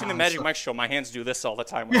 Have you ever seen the Magic Mike show? My hands do this all the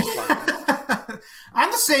time when I'm talking.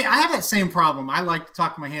 I'm the same. I have that same problem. I like to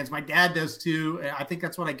talk to my hands. My dad does too. I think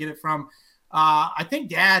that's what I get it from. I think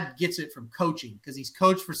Dad gets it from coaching because he's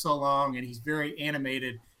coached for so long and he's very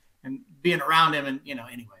animated and being around him. And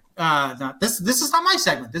anyway, this is not my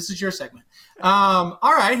segment. This is your segment. All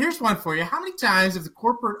right, here's one for you. How many times have the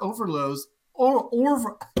corporate overlords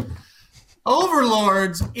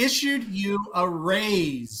issued you a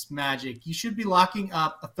raise, Magic? You should be locking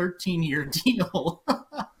up a 13-year deal.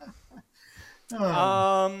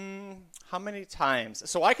 How many times?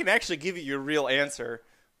 So I can actually give you your real answer.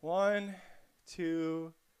 1,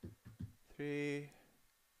 2, 3.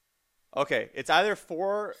 Okay, it's either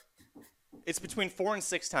 4. It's between 4 and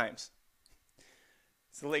 6 times.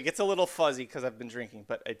 So it gets a little fuzzy because I've been drinking,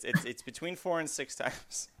 but it's between 4 and 6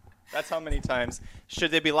 times. That's how many times.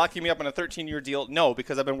 Should they be locking me up on a 13-year deal? No,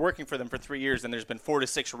 because I've been working for them for 3 years, and there's been 4 to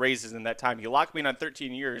 6 raises in that time. You lock me in on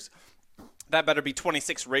 13 years, that better be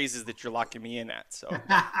 26 raises that you're locking me in at. So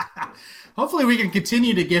hopefully we can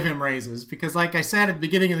continue to give him raises because, like I said at the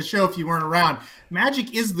beginning of the show, if you weren't around,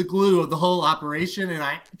 Magic is the glue of the whole operation, and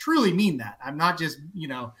I truly mean that. I'm not just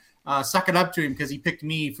sucking up to him because he picked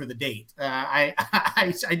me for the date. I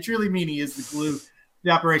truly mean he is the glue. The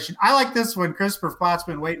operation. I like this one. Christopher Spott's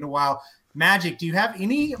been waiting a while. Magic, do you have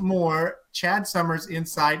any more Chad Summers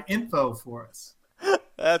inside info for us?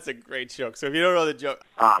 That's a great joke. So if you don't know the joke,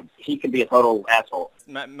 he can be a total asshole.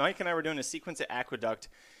 Mike and I were doing a sequence at Aqueduct,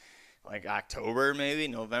 like October, maybe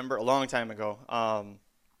November, a long time ago.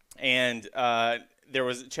 And there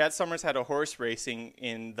was Chad Summers had a horse racing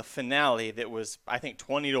in the finale that was, I think,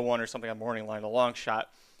 20-1 or something on morning line, a long shot.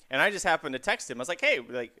 And I just happened to text him. I was like, hey,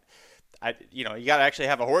 you got to actually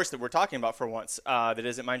have a horse that we're talking about for once that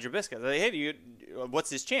isn't Mind Your Biscuit. I was like, hey,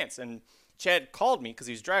 what's his chance? And Chad called me because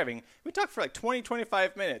he was driving. We talked for like 20,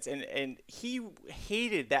 25 minutes, and he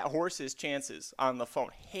hated that horse's chances on the phone.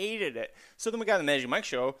 Hated it. So then we got on the Magic Mike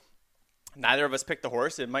show. Neither of us picked the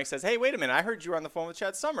horse, and Mike says, hey, wait a minute. I heard you were on the phone with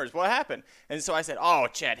Chad Summers. What happened? And so I said, oh,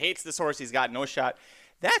 Chad hates this horse. He's got no shot.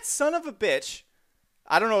 That son of a bitch.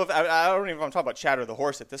 I don't know if I'm talking about Chad or the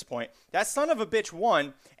horse at this point. That son of a bitch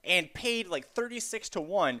won and paid like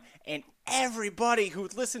 36-1, and everybody who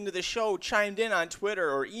listened to the show chimed in on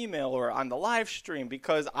Twitter or email or on the live stream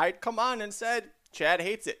because I'd come on and said Chad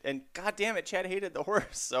hates it, and god damn it, Chad hated the horse.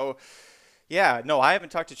 So yeah, no, I haven't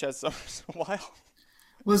talked to Chad Summers in a while.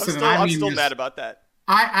 Listen, I'm still mad about that.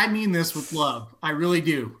 I mean this with love. I really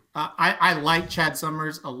do. I like Chad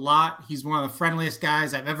Summers a lot. He's one of the friendliest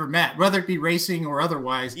guys I've ever met, whether it be racing or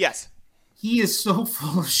otherwise. Yes. He is so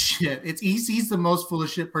full of shit. He's the most full of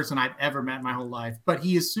shit person I've ever met in my whole life, but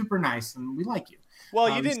he is super nice and we like you.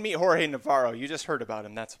 Well, you didn't meet Jorge Navarro. You just heard about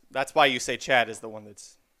him. That's why you say Chad is the one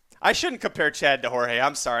that's... I shouldn't compare Chad to Jorge.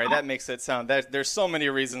 I'm sorry. That makes it sound... There's so many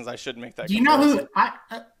reasons I shouldn't make that comparison. Do you know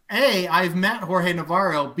who... A, I've met Jorge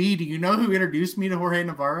Navarro. B, do you know who introduced me to Jorge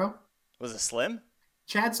Navarro? Was it Slim?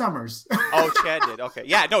 Chad Summers. Oh, Chad did. Okay.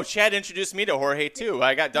 Yeah, no, Chad introduced me to Jorge, too.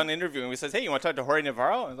 I got done interviewing. He says, hey, you want to talk to Jorge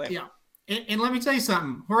Navarro? I was like, yeah. And let me tell you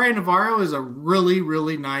something. Jorge Navarro is a really,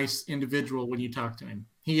 really nice individual when you talk to him.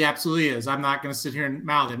 He absolutely is. I'm not going to sit here and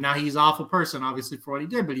mouth him. Now, he's an awful person, obviously, for what he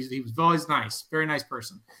did, but he was always nice. Very nice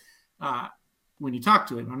person. When you talk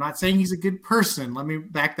to him. I'm not saying he's a good person. Let me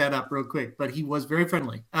back that up real quick, but he was very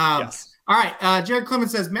friendly. Yes. All right. Jared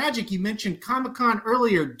Clemens says, Magic, you mentioned Comic-Con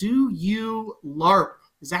earlier. Do you LARP?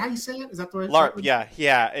 Is that how you say it? Is that the way it's LARP,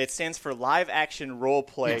 yeah. It stands for live action role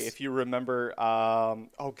play. Yes. If you remember,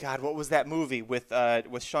 oh God, what was that movie with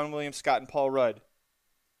Sean William Scott and Paul Rudd?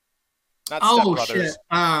 Not Step Brothers. Shit.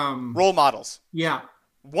 Role Models. Yeah.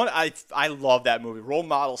 I love that movie. Role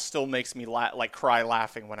Models still makes me cry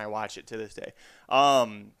laughing when I watch it to this day.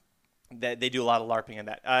 That they do a lot of LARPing in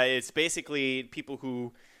that. It's basically people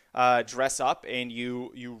who dress up and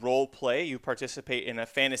you role play. You participate in a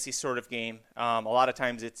fantasy sort of game. A lot of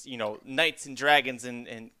times it's knights and dragons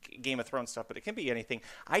and Game of Thrones stuff, but it can be anything.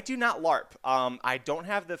 I do not LARP. I don't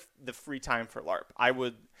have the free time for LARP.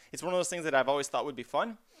 It's one of those things that I've always thought would be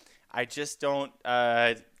fun. I just don't.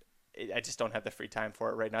 I just don't have the free time for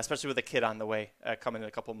it right now, especially with a kid on the way coming in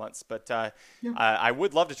a couple months. But I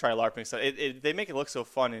would love to try LARPing. So they make it look so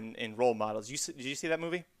fun in role models. Did you see that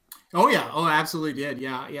movie? Oh yeah, I absolutely did.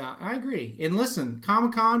 Yeah, I agree. And listen,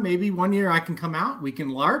 Comic-Con, maybe one year I can come out, we can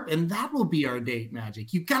LARP, and that will be our date,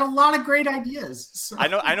 Magic. You've got a lot of great ideas. So.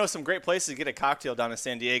 I know some great places to get a cocktail down in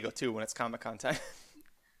San Diego too when it's Comic-Con time.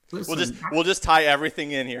 Listen, we'll just tie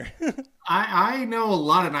everything in here. I know a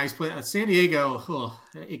lot of nice places. San Diego,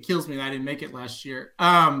 it kills me that I didn't make it last year.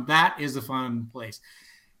 That is a fun place.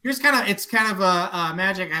 It's kind of a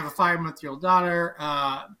Magic. I have a 5-month-old daughter.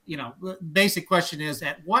 Basic question is,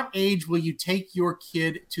 at what age will you take your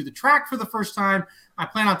kid to the track for the first time? I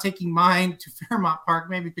plan on taking mine to Fairmont Park,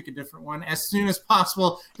 maybe pick a different one, as soon as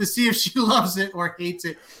possible to see if she loves it or hates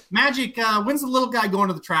it. Magic, when's the little guy going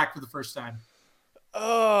to the track for the first time?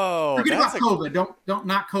 Oh, forget about COVID. Don't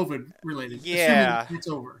not COVID related. Yeah, assuming it's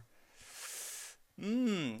over.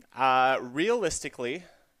 Realistically,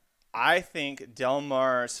 I think Del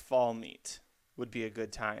Mar's fall meet would be a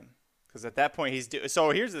good time because at that point he's due.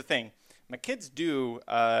 So here's the thing: my kid's due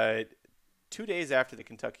 2 days after the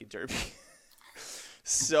Kentucky Derby.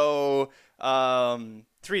 So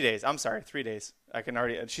 3 days. I'm sorry, 3 days. I can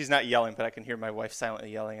already. She's not yelling, but I can hear my wife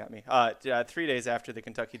silently yelling at me. 3 days after the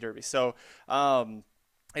Kentucky Derby. So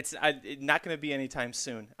it's not going to be anytime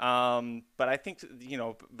soon. But I think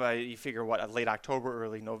but you figure what, late October,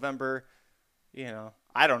 early November.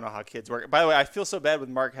 I don't know how kids work. By the way, I feel so bad with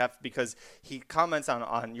Mark Heff because he comments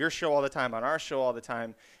on your show all the time, on our show all the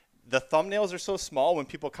time. The thumbnails are so small when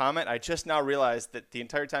people comment. I just now realized that the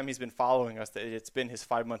entire time he's been following us, that it's been his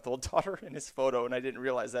 5-month-old daughter in his photo, and I didn't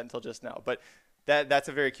realize that until just now. But that's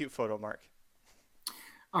a very cute photo, Mark.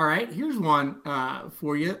 All right, here's one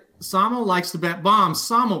for you. Samo likes to bet bombs.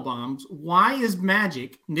 Samo bombs. Why is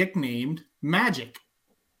Magic nicknamed Magic?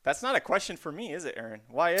 That's not a question for me, is it, Aaron?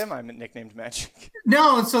 Why am I nicknamed Magic?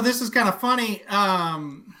 No, and so this is kind of funny.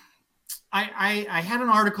 I had an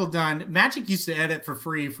article done. Magic used to edit for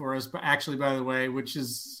free for us, but actually, by the way, which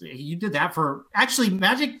is, you did that for, actually,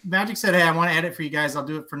 Magic said, hey, I want to edit for you guys. I'll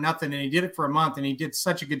do it for nothing. And he did it for a month, and he did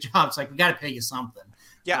such a good job. It's like, we got to pay you something.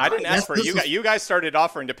 Yeah, I didn't ask for it. You guys started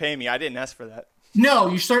offering to pay me. I didn't ask for that. No,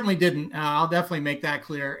 you certainly didn't. I'll definitely make that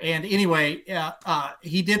clear. And anyway,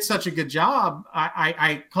 he did such a good job.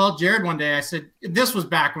 I called Jared one day. I said, this was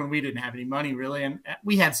back when we didn't have any money really. And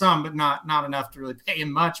we had some, but not enough to really pay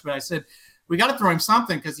him much. But I said, we got to throw him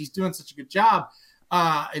something because he's doing such a good job.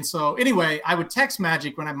 And so anyway, I would text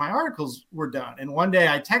Magic when my articles were done. And one day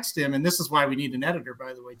I text him, and this is why we need an editor,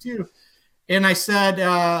 by the way, too. And I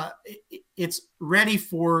said, it's ready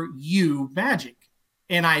for you, Magic.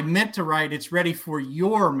 And I meant to write, it's ready for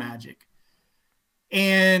your Magic.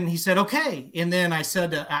 And he said, okay. And then I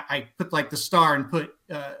said, I put like the star and put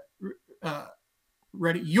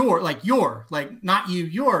ready, your, like not you,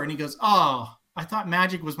 your. And he goes, oh, I thought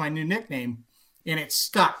Magic was my new nickname. And it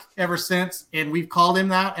stuck ever since. And we've called him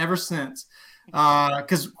that ever since.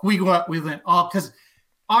 Because we went, because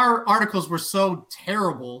our articles were so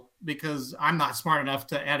terrible because I'm not smart enough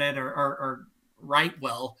to edit or write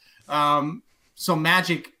well. So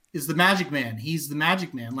Magic is the Magic Man. He's the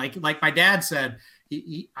Magic Man. Like my dad said,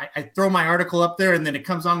 I throw my article up there and then it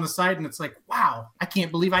comes on the site and it's like, wow, I can't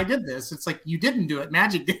believe I did this. It's like, you didn't do it.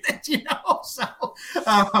 Magic did it,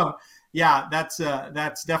 So yeah, that's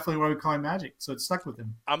definitely why we call him Magic. So it stuck with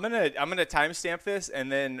him. I'm gonna timestamp this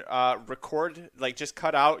and then record, like just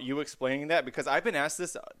cut out you explaining that, because I've been asked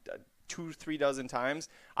this 2-3 dozen times.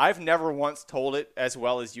 I've never once told it as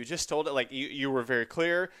well as you just told it. Like you were very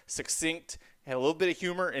clear, succinct, had a little bit of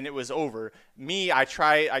humor, and it was over. Me, I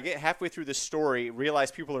get halfway through the story,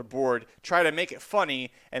 realize people are bored, try to make it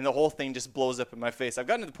funny, and the whole thing just blows up in my face. I've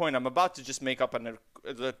gotten to the point I'm about to just make up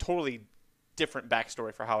a totally different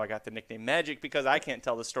backstory for how I got the nickname Magic, because I can't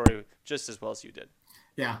tell the story just as well as you did.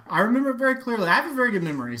 Yeah, I remember it very clearly. I have a very good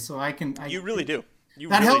memory, so you really do.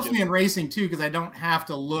 That helps me in racing too, because I don't have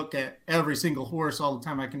to look at every single horse all the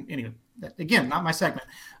time. I can, anyway, again, not my segment.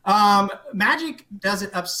 Magic, does it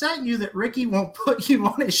upset you that Ricky won't put you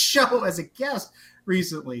on his show as a guest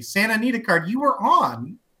recently? Santa Anita card, you were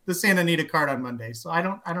on the Santa Anita card on Monday, so I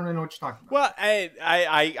don't know what you're talking about. Well,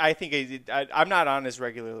 I think I'm not on as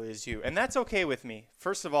regularly as you, and that's okay with me.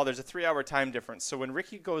 First of all, there's a 3-hour time difference, so when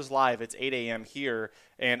Ricky goes live, it's 8 a.m. here,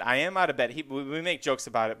 and I am out of bed. We make jokes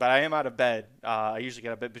about it, but I am out of bed. I usually get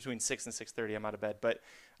out of bed between 6 and 6:30. I'm out of bed, but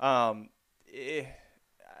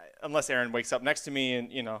unless Aaron wakes up next to me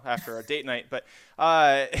and after our date night, but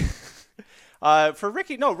For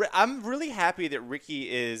Ricky, no, I'm really happy that Ricky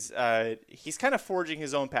is he's kind of forging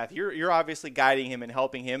his own path. You're obviously guiding him and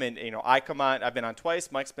helping him, and I've been on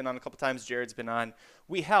twice, Mike's been on a couple times, Jared's been on.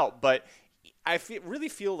 We help, but I really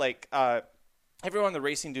feel like everyone on the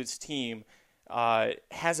Racing Dudes team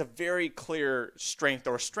has a very clear strength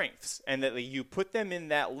or strengths, and that you put them in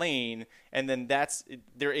that lane, and then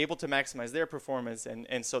they're able to maximize their performance,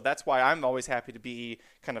 and so that's why I'm always happy to be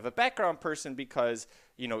kind of a background person, because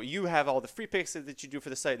you have all the free picks that you do for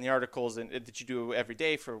the site and the articles and that you do every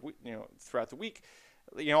day for throughout the week.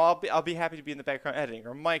 I'll be happy to be in the background editing,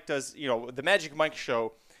 or Mike does the Magic Mike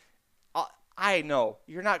show. I know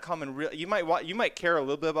you're not coming real. You might care a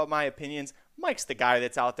little bit about my opinions. Mike's the guy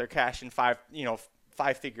that's out there cashing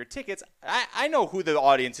five-figure tickets. I know who the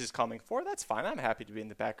audience is coming for. That's fine. I'm happy to be in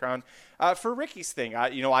the background. For Ricky's thing,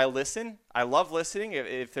 I listen. I love listening.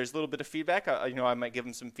 If there's a little bit of feedback, I might give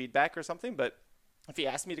him some feedback or something. But if he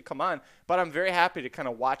asked me to come on, but I'm very happy to kind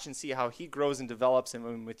of watch and see how he grows and develops,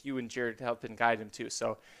 and with you and Jared to help and guide him too.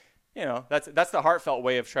 So. That's the heartfelt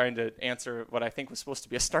way of trying to answer what I think was supposed to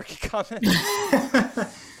be a snarky comment.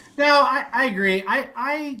 No, I agree.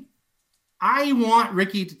 I want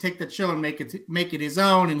Ricky to take that show and make it his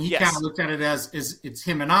own, and he kind of looks at it as it's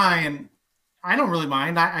him and I don't really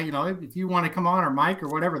mind. If you want to come on, or Mike or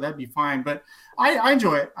whatever, that'd be fine. But I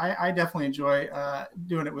enjoy it. I definitely enjoy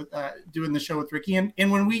doing it with doing the show with Ricky. And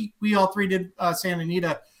when we all three did Santa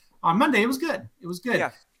Anita on Monday, it was good. It was good.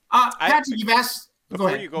 Yeah. Patrick, you've asked.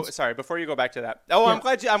 Before you go back to that. Oh,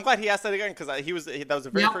 yeah. I'm glad he asked that again, because that was the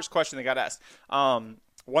very first question that got asked. 1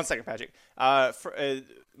 second, Patrick.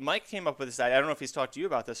 Mike came up with this idea. I don't know if he's talked to you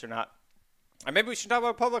about this or not. Or maybe we should talk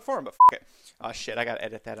about public forum, but it. Oh shit, I gotta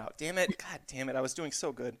edit that out. Damn it. God damn it. I was doing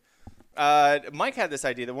so good. Mike had this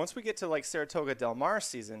idea that once we get to like Saratoga Del Mar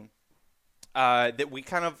season, that we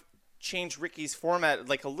kind of change Ricky's format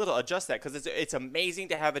like a little, adjust that, because it's amazing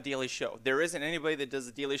to have a daily show. There isn't anybody that does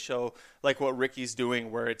a daily show like what Ricky's doing,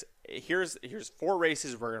 where it's here's 4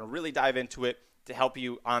 races, we're going to really dive into it to help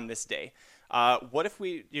you on this day. What if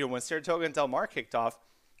we, when Saratoga and Del Mar kicked off,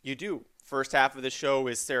 you do first half of the show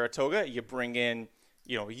is Saratoga, you bring in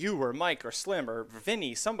you or Mike or Slim or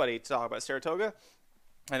Vinny, somebody to talk about Saratoga,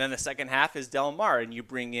 and then the second half is Del Mar, and you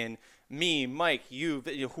bring in me, Mike, you,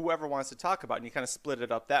 whoever wants to talk about it, and you kind of split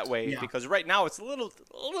it up that way, because right now it's a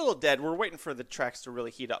little dead. We're waiting for the tracks to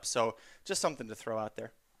really heat up. So just something to throw out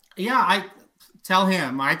there. Yeah, I tell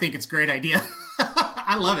him I think it's a great idea.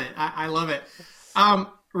 I love it. I love it.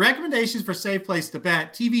 Recommendations for safe place to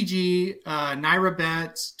bet: TVG, Naira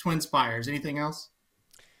Bets, Twin Spires. Anything else?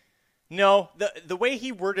 No, the way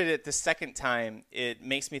he worded it the second time, it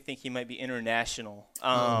makes me think he might be international.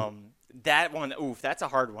 That one, that's a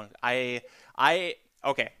hard one.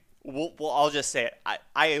 Okay. I'll just say it.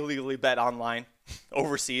 I illegally bet online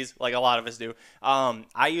overseas, like a lot of us do.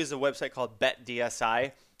 I use a website called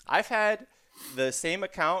BetDSI. I've had the same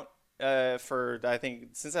account for, I think,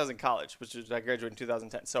 since I was in college, which is I graduated in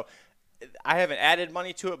 2010. So I haven't added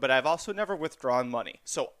money to it, but I've also never withdrawn money.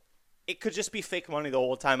 So it could just be fake money the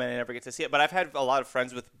whole time and I never get to see it. But I've had a lot of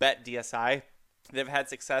friends with BetDSI that have had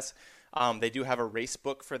success. They do have a race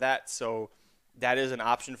book for that, so that is an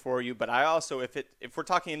option for you. But I also, if we're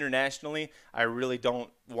talking internationally, I really don't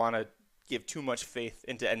want to give too much faith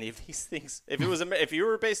into any of these things. If you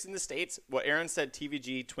were based in the States, what Aaron said,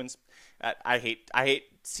 TVG, Twins, I hate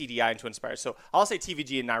CDI and Twin Spires, so I'll say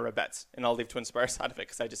TVG and Naira Bets, and I'll leave Twin Spires out of it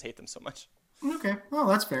because I just hate them so much. Okay, well,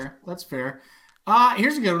 that's fair.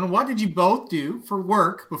 Here's a good one. What did you both do for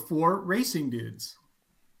work before Racing Dudes?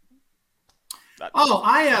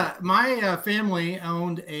 My family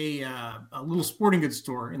owned a little sporting goods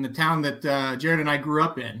store in the town that Jared and I grew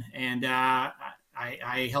up in, and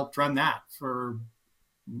I helped run that for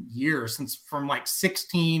years, from like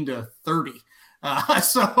 16 to 30.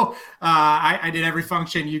 So I did every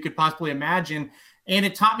function you could possibly imagine, and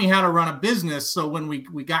it taught me how to run a business. So when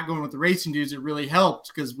we got going with the Racing Dudes, it really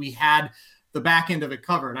helped because we had the back end of it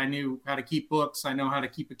covered. I knew how to keep books. I know how to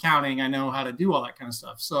keep accounting. I know how to do all that kind of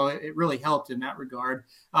stuff. So it really helped in that regard,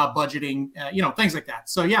 budgeting, things like that.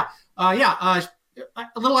 So a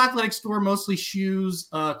little athletic store, mostly shoes,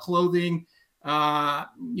 clothing,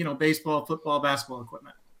 baseball, football, basketball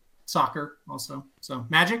equipment, soccer also. So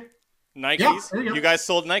Magic. Nikes. Yeah, you guys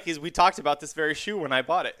sold Nikes. We talked about this very shoe when I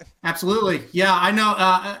bought it. Absolutely. Yeah, I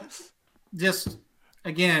know. Just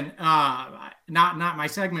again, not my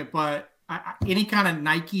segment, but any kind of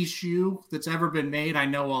Nike shoe that's ever been made, I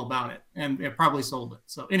know all about it, and it probably sold it.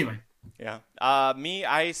 So anyway. Yeah.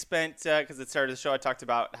 I spent, because at the start of the show, I talked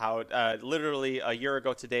about how literally a year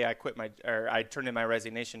ago today, I turned in my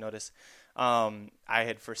resignation notice. I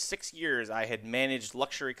had, for 6 years, I had managed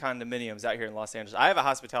luxury condominiums out here in Los Angeles. I have a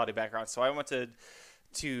hospitality background, so I went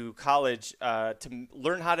to college to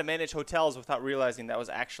learn how to manage hotels without realizing that was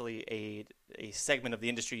actually a segment of the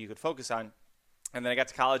industry you could focus on. And then I got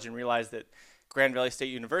to college and realized that Grand Valley State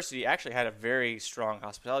University actually had a very strong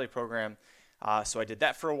hospitality program. So I did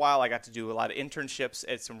that for a while. I got to do a lot of internships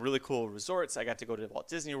at some really cool resorts. I got to go to Walt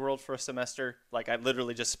Disney World for a semester. Like, I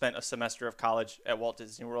literally just spent a semester of college at Walt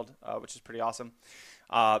Disney World, which is pretty awesome.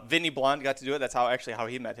 Vinny Blonde got to do it. That's how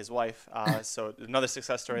he met his wife. So another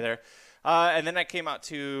success story there. And then I came out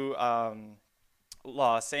to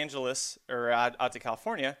Los Angeles, or out to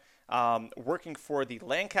California, working for the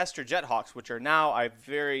Lancaster Jethawks, which are now, I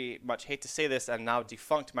very much hate to say this, a now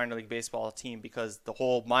defunct minor league baseball team, because the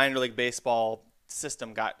whole minor league baseball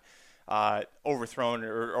system got overthrown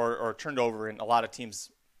or turned over, and a lot of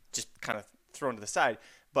teams just kind of thrown to the side.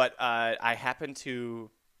 But I happened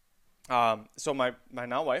to, so my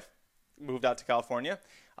now wife moved out to California.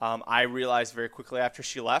 I realized very quickly after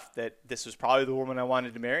she left that this was probably the woman I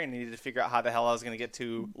wanted to marry, and needed to figure out how the hell I was going to get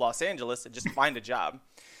to Los Angeles and just find a job.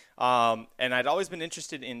 And I'd always been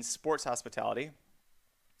interested in sports hospitality.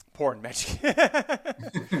 Porn, magic.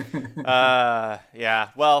 Yeah.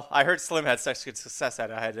 Well, I heard Slim had such good success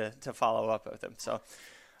at it, I had to follow up with him. So,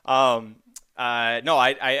 no,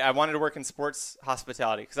 I wanted to work in sports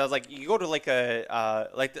hospitality, because I was like, you go to like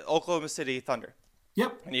the Oklahoma City Thunder.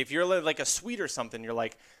 Yep. And if you're like a suite or something, you're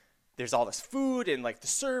like, there's all this food and like the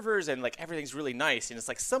servers and like everything's really nice. And it's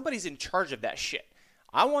like somebody's in charge of that shit.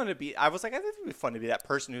 I was like, I think it'd be fun to be that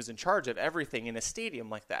person who's in charge of everything in a stadium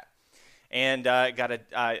like that. And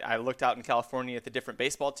I looked out in California at the different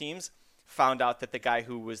baseball teams, found out that the guy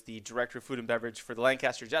who was the director of food and beverage for the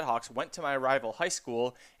Lancaster Jethawks went to my rival high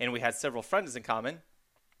school, and we had several friends in common.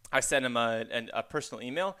 I sent him a personal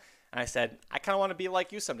email, and I said, I kind of want to be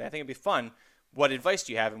like you someday. I think it'd be fun. What advice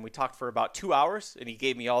do you have? And we talked for about 2 hours, and he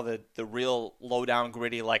gave me all the real low-down,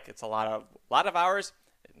 gritty, like, it's a lot of hours,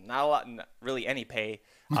 not really any pay,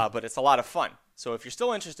 but it's a lot of fun. So if you're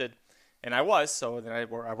still interested, and I was, so then I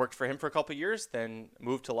worked for him for a couple of years, then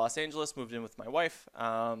moved to Los Angeles, moved in with my wife,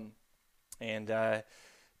 and I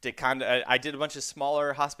did a bunch of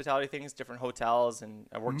smaller hospitality things, different hotels, and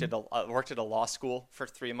I worked at a law school for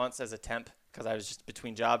 3 months as a temp, because I was just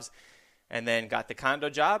between jobs. And then got the condo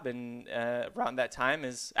job, and around that time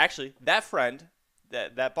is actually that friend,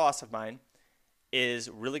 that boss of mine, is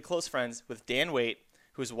really close friends with Dan Waite,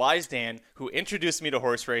 who's Wise Dan, who introduced me to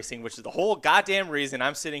horse racing, which is the whole goddamn reason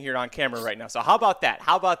I'm sitting here on camera right now. So how about that?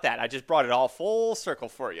 I just brought it all full circle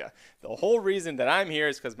for you. The whole reason that I'm here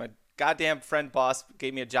is because my goddamn friend boss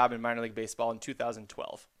gave me a job in minor league baseball in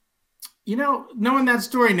 2012. You know, knowing that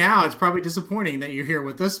story now, it's probably disappointing that you're here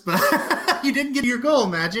with us, but you didn't get your goal,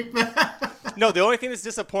 Magic. No, the only thing that's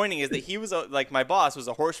disappointing is that he was my boss was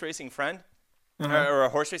a horse racing friend, or a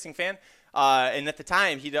horse racing fan. And at the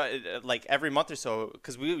time, he like every month or so,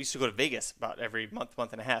 because we used to go to Vegas about every month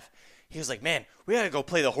and a half. He was like, man, we got to go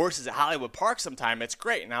play the horses at Hollywood Park sometime. It's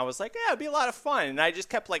great. And I was like, yeah, it'd be a lot of fun. And I just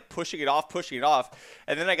kept like pushing it off.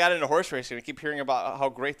 And then I got into horse racing. I keep hearing about how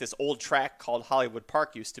great this old track called Hollywood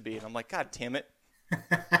Park used to be. And I'm like, God damn it.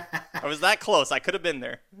 I was that close. I could have been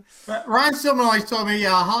there. Ryan Stillman always told me,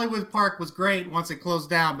 Hollywood Park was great once it closed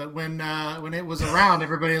down. But when it was around,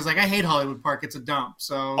 everybody was like, I hate Hollywood Park. It's a dump.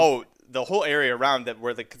 So the whole area around that,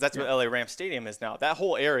 because that's what LA Rams Stadium is now. That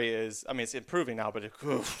whole area is, I mean, it's improving now, but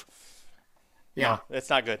yeah, no, it's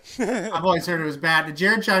not good. I've always heard it was bad.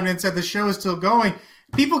 Jared chimed in and said the show is still going.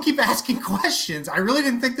 People keep asking questions. I really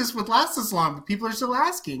didn't think this would last this long, but people are still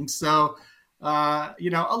asking. So,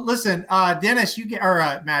 listen, Dennis,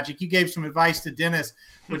 Magic, you gave some advice to Dennis,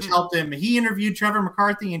 which helped him. He interviewed Trevor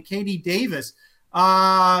McCarthy and Katie Davis.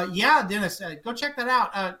 Dennis, go check that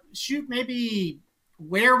out. Shoot maybe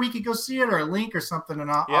where we could go see it, or a link or something, and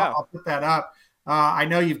I'll put that up. I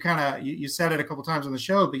know you've you said it a couple times on the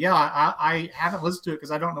show, but I haven't listened to it because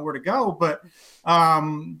I don't know where to go. But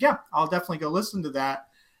I'll definitely go listen to that.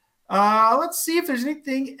 Let's see if there's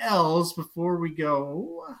anything else before we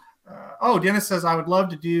go. Dennis says I would love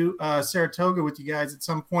to do Saratoga with you guys at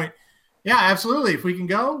some point. Yeah, absolutely. If we can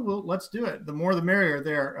go, let's do it. The more the merrier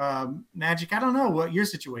there. Magic, I don't know what your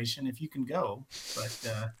situation, if you can go,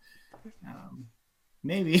 but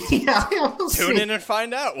maybe. We'll Tune see. in and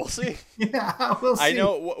find out. We'll see. Yeah, we'll see. I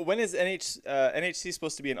know. When is NHC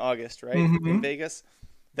supposed to be in August, right? In Vegas?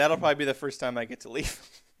 That'll probably be the first time I get to leave.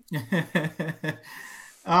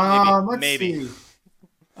 Let's maybe. see.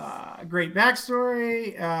 Great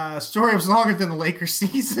backstory. Story was longer than the Lakers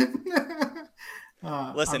season.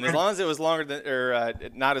 Listen, as long as it was longer than, or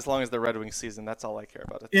not as long as the Red Wings season, that's all I care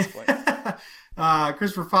about at this point.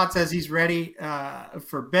 Christopher Fott says he's ready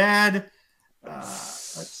for bed.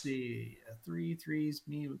 Let's see, 3 threes,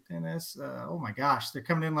 me with tennis. Oh my gosh, they're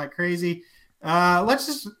coming in like crazy. Let's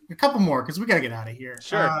just a couple more because we got to get out of here.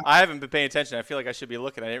 Sure. I haven't been paying attention. I feel like I should be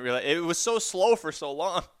looking. I didn't realize it was so slow for so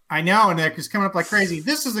long. I know, Nick, it's coming up like crazy.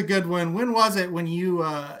 This is a good one. When was it when you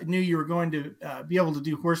knew you were going to be able to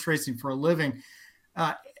do horse racing for a living?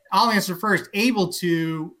 I'll answer first. Able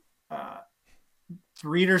to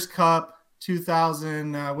Breeders' Cup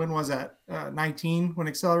 2000. When was that? 19 when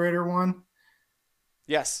Accelerator won.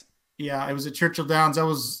 Yes. Yeah, it was at Churchill Downs. That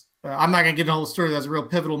was. I'm not going to get into the whole story. That was a real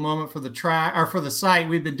pivotal moment for the track or for the site.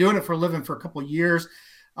 We've been doing it for a living for a couple of years.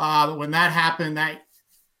 But when that happened,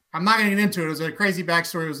 I'm not going to get into it. It was a crazy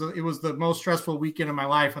backstory. It was the most stressful weekend of my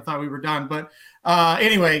life. I thought we were done. But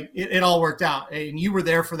anyway, it all worked out. And you were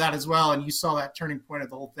there for that as well. And you saw that turning point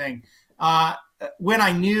of the whole thing. When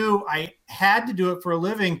I knew I had to do it for a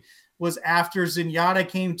living was after Zenyatta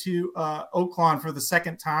came to Oaklawn for the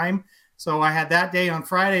second time. So I had that day on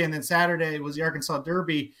Friday, and then Saturday was the Arkansas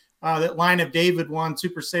Derby. That Line of David won.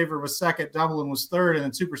 Super Saver was second. Dublin was third. And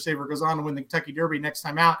then Super Saver goes on to win the Kentucky Derby next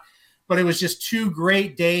time out. But it was just 2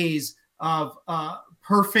 great days of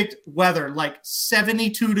perfect weather, like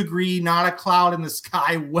 72-degree, not a cloud in the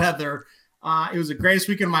sky weather. It was the greatest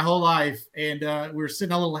weekend of my whole life. And we were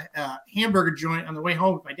sitting in a little hamburger joint on the way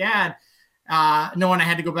home with my dad, knowing I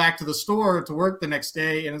had to go back to the store to work the next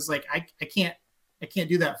day. And it's like, I can't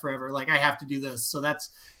do that forever. Like, I have to do this. So that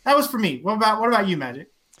was for me. What about you,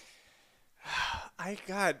 Magic?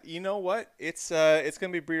 You know what? It's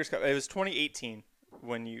gonna be Breeders' Cup. It was 2018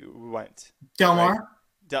 when you went. Del Mar?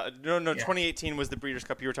 Right? No. Yeah. 2018 was the Breeders'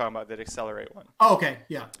 Cup you were talking about, that Accelerate one. Oh, okay,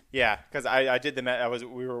 yeah. Yeah, because I did the math.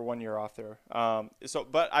 We were 1 year off there.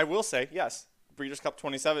 But I will say yes, Breeders' Cup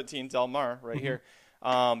 2017 Del Mar right here,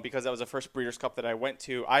 because that was the first Breeders' Cup that I went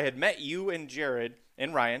to. I had met you and Jared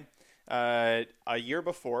and Ryan a year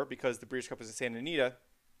before because the Breeders' Cup was in Santa Anita.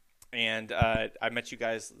 And I met you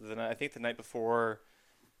guys, I think the night before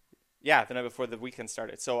the weekend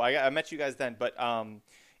started. So I met you guys then. But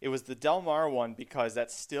it was the Del Mar one because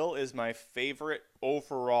that still is my favorite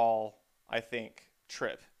overall, I think,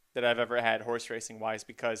 trip that I've ever had horse racing-wise,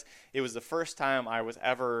 because it was the first time I was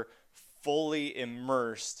ever fully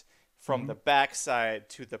immersed from the backside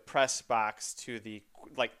to the press box to the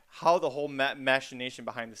how the whole machination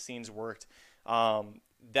behind the scenes worked.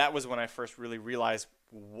 That was when I first really realized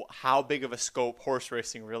how big of a scope horse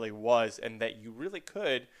racing really was, and that you really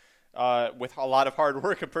could, with a lot of hard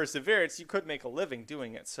work and perseverance, you could make a living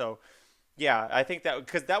doing it. So, yeah, I think that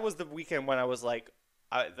because that was the weekend when I was like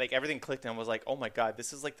everything clicked and I was like, oh my God,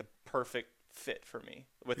 this is like the perfect fit for me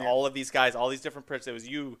with all of these guys, all these different prints. It was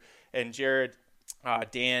you and Jared,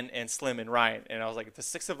 Dan and Slim and Ryan, and I was like, the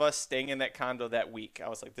 6 of us staying in that condo that week. I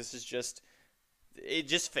was like, it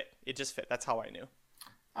just fit. That's how I knew.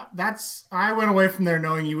 I went away from there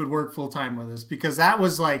knowing you would work full time with us, because that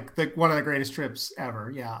was like one of the greatest trips ever.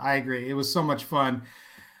 Yeah, I agree. It was so much fun.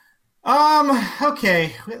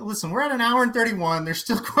 Okay. Listen, we're at an hour and 31. There's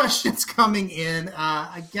still questions coming in.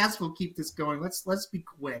 I guess we'll keep this going. Let's be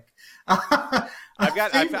quick. I've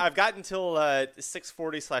got until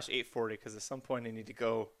 6:40/8:40 because at some point I need to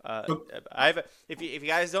go. If you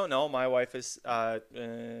guys don't know, my wife is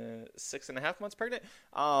 6.5 months pregnant.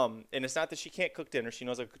 And it's not that she can't cook dinner. She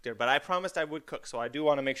knows I cook dinner, but I promised I would cook, so I do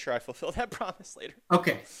want to make sure I fulfill that promise later.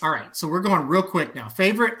 Okay. All right. So we're going real quick now.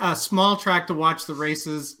 Favorite small track to watch the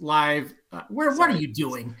races live. What are you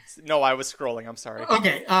doing? No, I was scrolling. I'm sorry.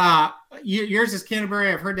 Okay. Yours is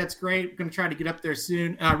Canterbury. I've heard that's great. I'm going to try to get up there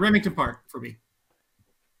soon. Remington Park for me.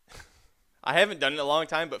 I haven't done it in a long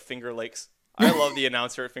time, but Finger Lakes. I love the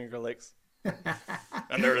announcer at Finger Lakes.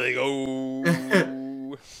 And there they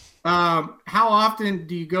go. How often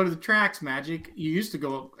do you go to the tracks, Magic? You used to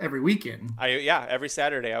go every weekend. Every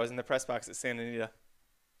Saturday. I was in the press box at Santa Anita.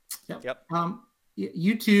 Yep.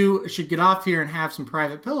 You two should get off here and have some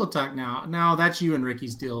private pillow talk now. No, that's you and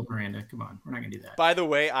Ricky's deal, Miranda. Come on, we're not gonna do that. By the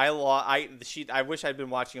way, I wish I'd been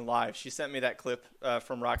watching live. She sent me that clip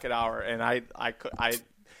from Rocket Hour, and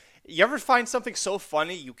you ever find something so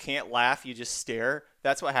funny you can't laugh, you just stare?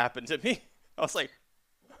 That's what happened to me. I was like,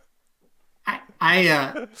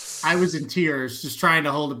 I was in tears just trying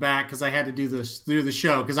to hold it back because I had to do the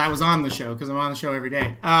show because I was on the show because I'm on the show every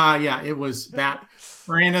day. It was that.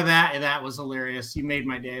 Miranda, that was hilarious. You made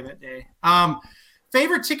my day that day.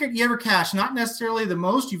 Favorite ticket you ever cashed? Not necessarily the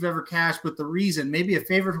most you've ever cashed, but the reason. Maybe a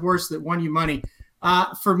favorite horse that won you money.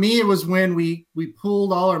 For me, it was when we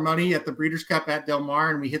pooled all our money at the Breeders' Cup at Del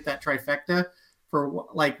Mar, and we hit that trifecta for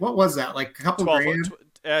like, what was that? Like a couple grand?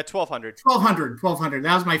 1,200. 1,200.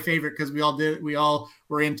 That was my favorite because we all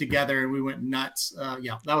were in together and we went nuts.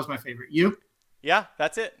 Yeah, that was my favorite. You? Yeah,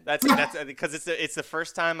 that's it. That's because it's the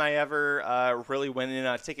first time I ever really went in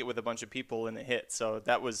on a ticket with a bunch of people and it hit. So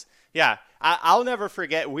that was, yeah. I'll never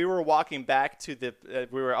forget. We were walking back to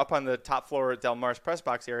we were up on the top floor at Del Mar's press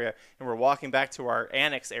box area, and we're walking back to our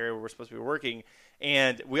annex area where we're supposed to be working.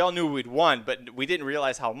 And we all knew we'd won, but we didn't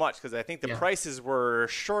realize how much because I think the prices were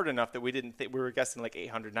short enough that we didn't think we were guessing like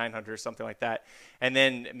 800, 900 or something like that. And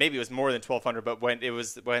then maybe it was more than 1,200. But when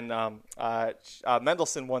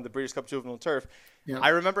Mendelssohn won the Breeders' Cup Juvenile Turf, I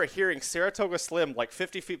remember hearing Saratoga Slim like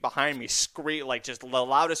 50 feet behind me scream, like just the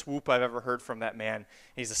loudest whoop I've ever heard from that man.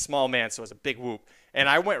 He's a small man, so it was a big whoop. And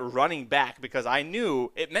I went running back because I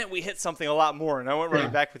knew it meant we hit something a lot more. And I went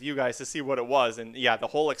running back with you guys to see what it was. And yeah, the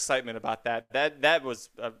whole excitement about that was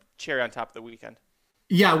a cherry on top of the weekend.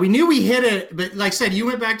 Yeah, we knew we hit it, but like I said, you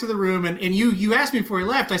went back to the room and you asked me before you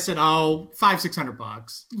left. I said,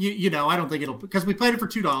 $500-$600. You know, I don't think it'll, because we played it for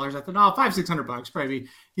 $2. I thought, $500-$600 probably.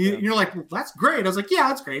 You're like, well, that's great. I was like, yeah,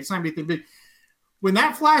 that's great. It's not anything big. When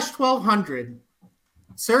that flashed 1,200,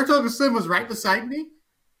 Saratoga Slim was right beside me.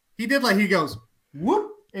 He goes,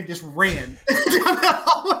 whoop, and just ran down the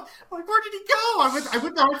hallway. Like, where did he go? I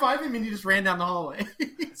went to high-five him, and he just ran down the hallway.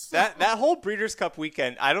 That whole Breeders' Cup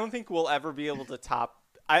weekend, I don't think we'll ever be able to top.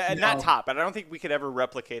 Not top, but I don't think we could ever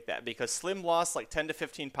replicate that because Slim lost like 10 to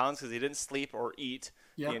 15 pounds because he didn't sleep or eat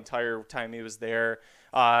the entire time he was there.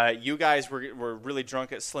 You guys were really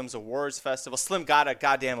drunk at Slim's Awards Festival. Slim got a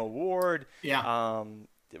goddamn award. Yeah.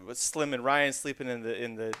 It was Slim and Ryan sleeping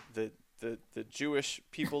in the Jewish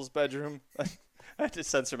people's bedroom. I had to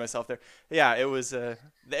censor myself there. Yeah, it was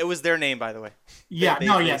their name, by the way. Yeah,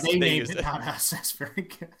 they named it, not us. That's very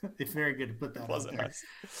good. It's very good to put that Wasn't out there.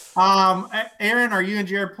 Us. Aaron, are you and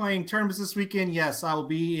Jared playing tournaments this weekend? Yes, I will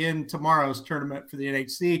be in tomorrow's tournament for the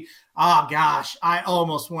NHC. Oh, gosh, I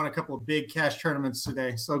almost won a couple of big cash tournaments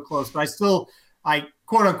today. So close. But I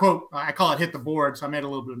quote unquote, I call it hit the board, so I made a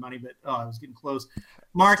little bit of money, but I was getting close.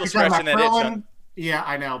 Mark, you're talking about curling? Yeah,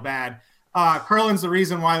 I know, bad. Curling's the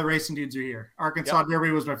reason why the racing dudes are here. Arkansas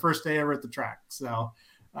Derby was my first day ever at the track. So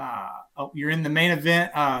you're in the main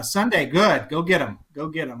event Sunday. Good. Go get them.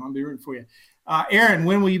 I'll be rooting for you. Aaron,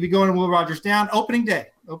 when will you be going to Will Rogers Down? Opening day.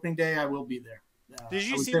 I will be there. Did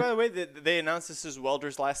you see, by the way, that they announced this is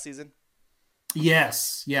Welder's last season?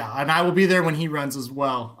 Yes. Yeah. And I will be there when he runs as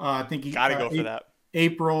well. I think he got to go for that.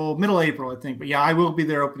 Middle April, I think. But yeah, I will be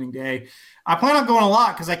there opening day. I plan on going a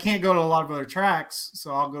lot because I can't go to a lot of other tracks.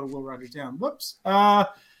 So I'll go to Will Rogers Down. Whoops.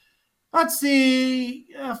 Let's see.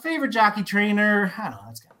 Favorite jockey trainer. I don't know.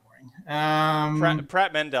 That's kind of boring.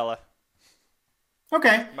 Pratt Mandela.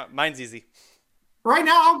 Okay. Mine's easy. Right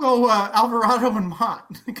now, I'll go Alvarado and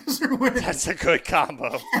Mott because they're winning. That's a good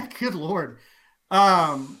combo. Yeah, good Lord.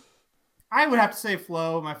 I would have to say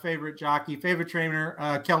Flo, my favorite jockey, favorite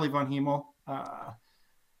trainer, Kelly Von Hemel.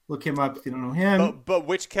 Look him up if you don't know him. But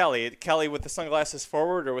which Kelly? Kelly with the sunglasses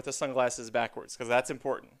forward or with the sunglasses backwards? Because that's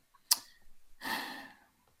important.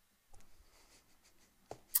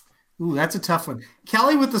 Ooh, that's a tough one.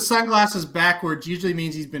 Kelly with the sunglasses backwards usually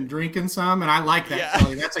means he's been drinking some, and I like that,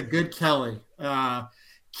 Kelly. That's a good Kelly.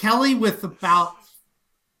 Kelly with about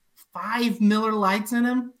 5 Miller Lights in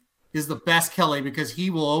him is the best Kelly because he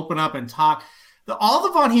will open up and talk. All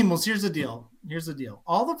the Von Hemels, here's the deal.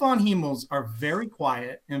 All the Von Hemels are very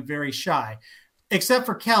quiet and very shy, except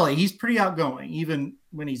for Kelly. He's pretty outgoing, even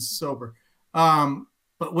when he's sober.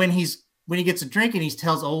 But when he gets a drink and he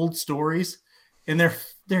tells old stories, and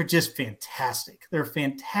they're just fantastic. They're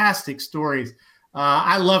fantastic stories.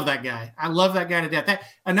 I love that guy. I love that guy to death.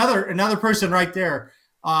 Another person right there.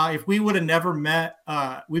 If we would have never met,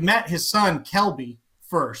 we met his son Kelby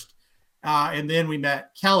first, and then we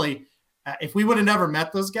met Kelly. If we would have never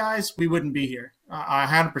met those guys, we wouldn't be here. I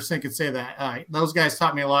 100% could say that. Those guys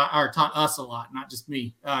taught me a lot, or taught us a lot, not just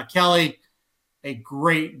me. Kelly, a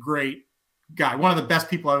great, great guy. One of the best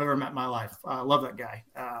people I've ever met in my life. I love that guy.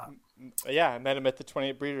 I met him at the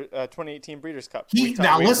 2018 Breeders' Cup. He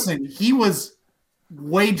was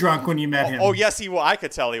way drunk when you met him. Oh, yes, he was. I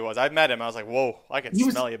could tell he was. I met him. I was like, whoa, I can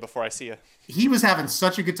smell you before I see you. He was having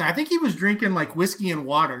such a good time. I think he was drinking like whiskey and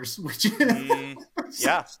waters, which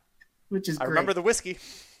which is great. I remember the whiskey.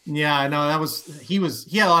 Yeah, I know he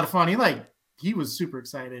had a lot of fun. He was super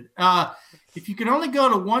excited. If you could only go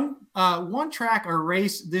to one track or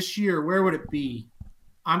race this year, where would it be?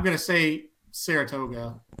 I'm going to say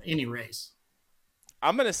Saratoga, any race.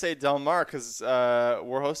 I'm going to say Del Mar because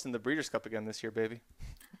we're hosting the Breeders' Cup again this year, baby.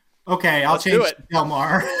 Okay, I'll Let's change do it. to Del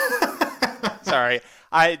Mar. Sorry.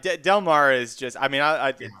 Del Mar is just,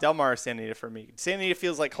 Del Mar is Santa Anita for me. Santa Anita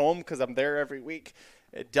feels like home because I'm there every week.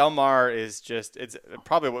 Del Mar is just, it's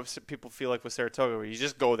probably what people feel like with Saratoga, where you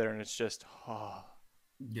just go there and it's just, oh.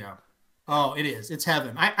 Yeah. Oh, it is. It's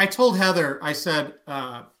heaven. I told Heather, I said,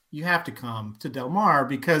 you have to come to Del Mar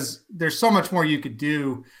because there's so much more you could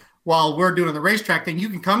do while we're doing the racetrack thing. You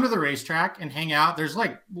can come to the racetrack and hang out. There's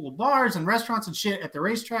like little bars and restaurants and shit at the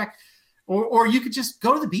racetrack. Or you could just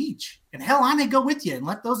go to the beach, and hell, I may go with you and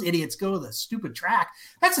let those idiots go to the stupid track.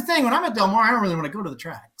 That's the thing. When I'm at Del Mar, I don't really want to go to the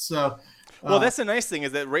track. So, well, that's the nice thing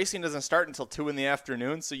is that racing doesn't start until 2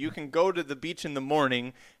 p.m, so you can go to the beach in the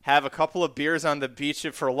morning, have a couple of beers on the beach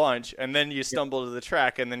for lunch, and then you stumble to the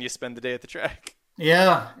track, and then you spend the day at the track.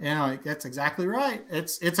 Yeah, that's exactly right.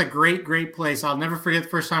 It's a great, great place. I'll never forget the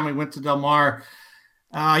first time we went to Del Mar.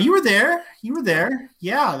 You were there.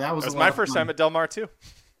 Yeah, that was my first time at Del Mar too.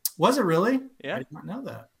 Was it really? Yeah. I did not know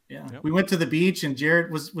that. Yeah. Yep. We went to the beach and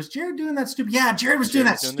Jared was Jared doing that stupid? Yeah, Jared was doing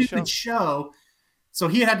that stupid show. So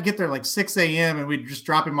he had to get there like 6 a.m. and we'd just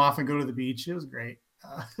drop him off and go to the beach. It was great.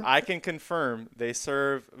 I can confirm they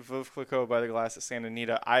serve Veuve Clicquot by the glass at Santa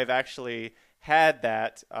Anita. I've actually had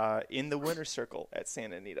that in the winner's circle at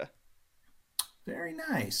Santa Anita. Very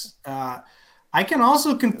nice. I can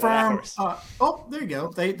also confirm. There you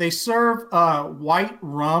go. They serve white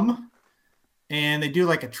rum. And they do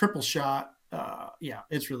like a triple shot. Yeah,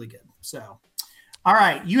 it's really good. So, all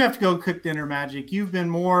right, you have to go cook dinner, Magic. You've been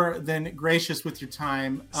more than gracious with your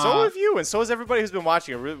time. So have you, and so has everybody who's been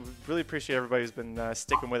watching. I really appreciate everybody who's been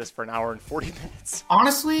sticking with us for an hour and 40 minutes.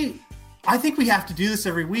 Honestly, I think we have to do this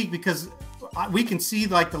every week because we can see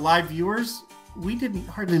like the live viewers. We didn't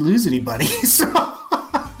hardly lose anybody.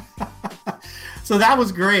 So that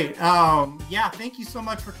was great. Yeah, thank you so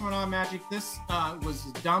much for coming on, Magic. This was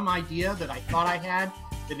a dumb idea that I thought I had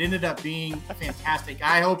that ended up being fantastic.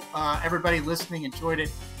 I hope everybody listening enjoyed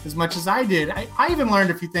it as much as I did. I even learned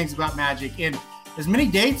a few things about Magic. And as many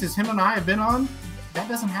dates as him and I have been on, that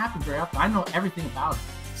doesn't happen very often. I know everything about it.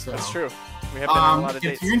 So that's true. We have been on a lot of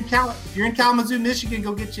dates. If you're in Kalamazoo, Michigan,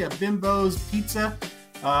 go get you a Bimbo's Pizza.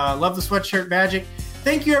 Love the sweatshirt, Magic.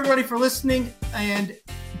 Thank you, everybody, for listening. And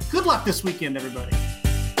good luck this weekend, everybody.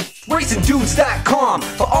 RacingDudes.com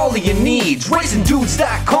for all of your needs.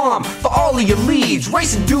 RacingDudes.com for all of your leads.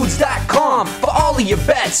 RacingDudes.com for all of your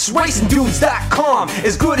bets. RacingDudes.com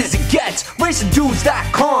as good as it gets.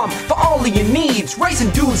 RacingDudes.com for all of your needs.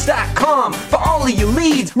 RacingDudes.com for all of your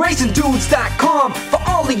leads. RacingDudes.com for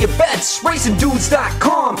all of your bets.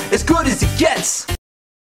 RacingDudes.com as good as it gets.